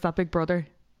 Darren, or was that Big Brother?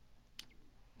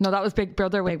 No, that was Big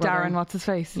Brother with Darren, what's his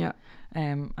face? Yeah.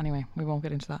 Anyway, we won't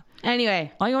get into that.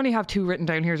 Anyway. I only have 2 written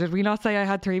down here. Did we not say I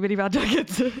had 3 mini bad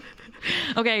jackets?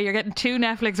 Okay, you're getting 2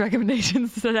 Netflix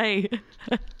recommendations today.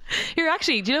 You're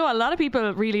actually, do you know what? A lot of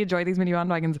people really enjoy these mini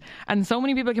bandwagons, and so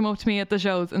many people came up to me at the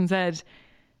shows and said,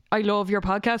 I love your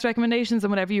podcast recommendations,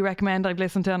 and whatever you recommend I've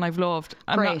listened to and I've loved.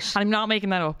 I'm not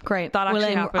making that up. Great. That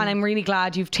actually happened. And I'm really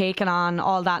glad you've taken on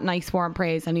all that nice warm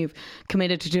praise, and you've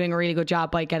committed to doing a really good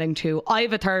job by getting to... I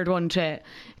have a third one to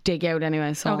dig out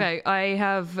anyway. So. Okay, I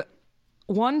have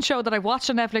one show that I've watched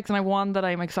on Netflix, and I one that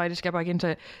I'm excited to get back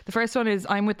into. The first one is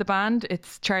I'm With the Band.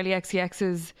 It's Charlie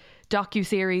XCX's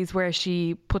docu-series where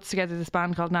she puts together this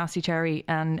band called Nasty Cherry,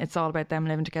 and it's all about them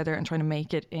living together and trying to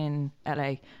make it in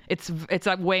LA. It's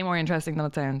like way more interesting than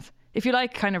it sounds. If you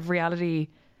like kind of reality...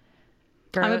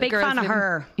 I'm a big fan of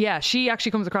her. Yeah, she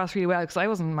actually comes across really well, because I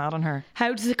wasn't mad on her.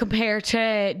 How does it compare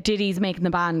to Diddy's Making the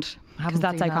Band? Because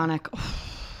that's iconic.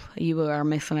 You are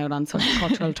missing out on such a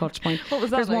cultural touch point. What was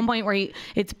that? There's like? one point where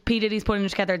it's P. Diddy's putting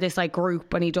together this like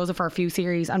group, and he does it for a few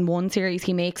series, and one series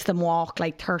he makes them walk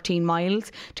like 13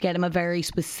 miles to get him a very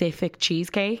specific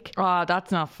cheesecake. Oh,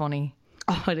 that's not funny.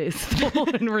 Oh, it is.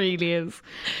 It really is.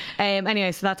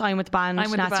 Anyway, so that's I'm With the Band.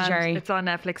 I'm With the Band. Cherry. It's on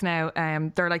Netflix now.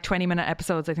 They're like 20-minute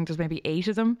episodes. I think there's maybe 8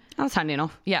 of them. That's handy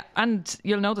enough. Yeah, and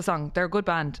you'll know the song. They're a good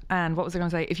band. And what was I going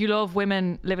to say? If you love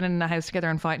women living in a house together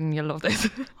and fighting, you'll love this.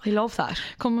 I love that.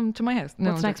 Come to my house.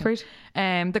 What's next, Brit?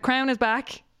 The Crown is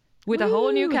back. with a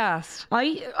whole new cast.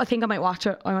 I think I might watch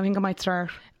it. I think I might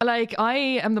start. Like, I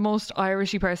am the most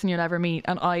Irishy person you'll ever meet,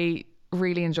 and I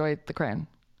really enjoyed The Crown.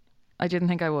 I didn't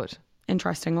think I would.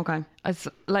 Interesting, okay. It's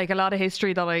like a lot of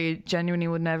history that I genuinely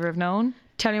would never have known.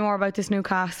 Tell me more about this new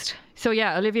cast. So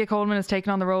yeah, Olivia Colman has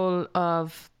taken on the role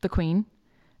of the Queen,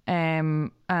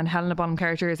 and Helena Bonham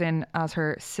Carter is in as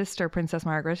her sister, Princess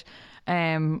Margaret.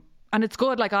 And it's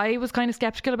good. Like, I was kind of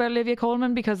skeptical about Olivia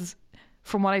Colman because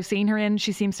from what I've seen her in,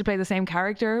 she seems to play the same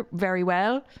character very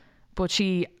well, but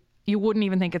you wouldn't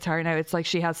even think it's her now. It's like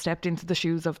she has stepped into the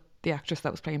shoes of the actress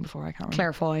that was playing before. I can't remember.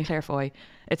 Claire Foy.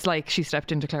 It's like she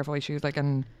stepped into Claire Foy's shoes, like,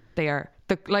 and they are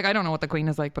like, I don't know what the Queen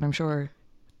is like, but I'm sure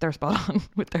they're spot on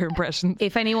with their impressions.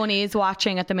 If anyone is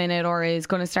watching at the minute or is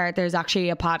going to start, there's actually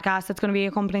a podcast that's going to be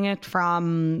accompanying it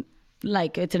from,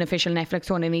 like, it's an official Netflix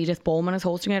one, and Edith Bowman is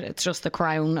hosting it. It's just the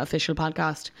Crown official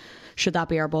podcast. Should that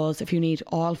be our buzz? If you need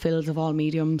all fills of all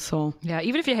mediums, so yeah,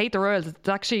 even if you hate the royals, it's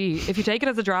actually, if you take it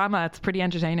as a drama, it's pretty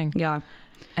entertaining. Yeah.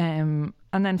 And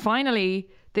then finally,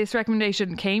 this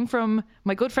recommendation came from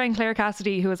my good friend Claire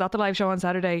Cassidy, who was at the live show on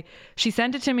Saturday. She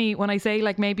sent it to me when I say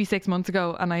like maybe 6 months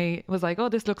ago, and I was like, oh,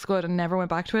 this looks good, and never went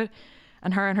back to it.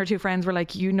 And her 2 friends were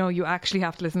like, you actually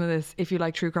have to listen to this if you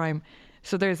like true crime.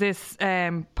 So there's this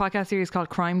podcast series called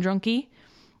Crime Junkie,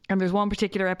 and there's one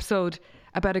particular episode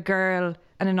about a girl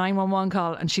and a 911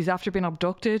 call, and she's after being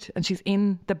abducted, and she's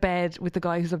in the bed with the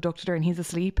guy who's abducted her, and he's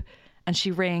asleep, and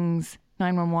she rings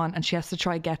 911 and she has to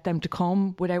try get them to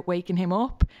come without waking him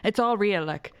up. It's all real,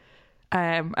 like,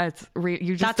 it's real.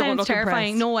 You just that don't sounds look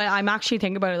terrifying. impressed. No, I'm actually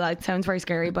thinking about it. That sounds very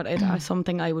scary, but it's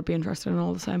something I would be interested in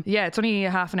all the time. Yeah, it's only a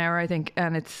half an hour, I think,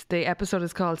 and the episode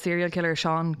is called Serial Killer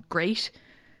Sean Great.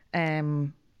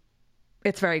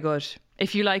 It's very good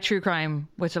if you like true crime,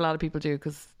 which a lot of people do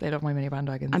because they love My Mini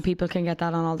Bandwagons. And people can get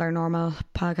that on all their normal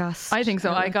podcasts. I think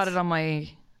so. I got it on my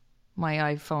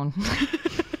iPhone.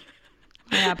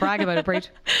 Yeah, brag about it, Breed.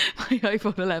 My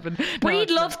iPhone 11. Breed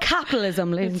loves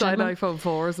capitalism, ladies and it's gentlemen. an iPhone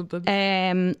 4 or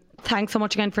something. Thanks so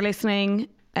much again for listening.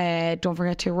 Don't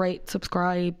forget to rate,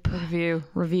 subscribe,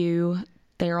 review.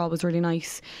 They're always really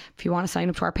nice. If you want to sign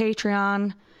up to our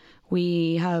Patreon,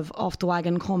 we have Off the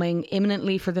Wagon coming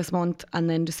imminently for this month, and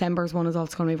then December's one is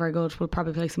also going to be very good. We'll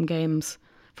probably play some games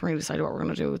before we decide what we're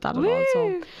going to do with that at all.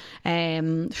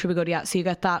 So should be good. Yeah, so you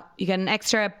get that. You get an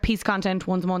extra piece of content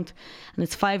once a month, and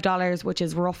it's $5, which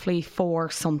is roughly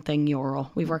 €4 something.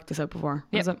 We've worked this out before.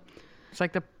 Yep. Is it? It's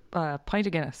like the pint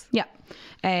of Guinness. Yeah.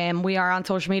 We are on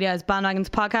social media as Bandwagons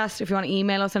Podcast. If you want to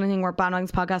email us anything, we're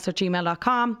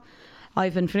bandwagonspodcast@gmail.com.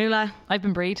 I've been Fionnuala. I've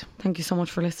been Breed. Thank you so much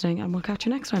for listening, and we'll catch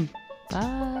you next time.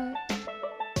 Bye.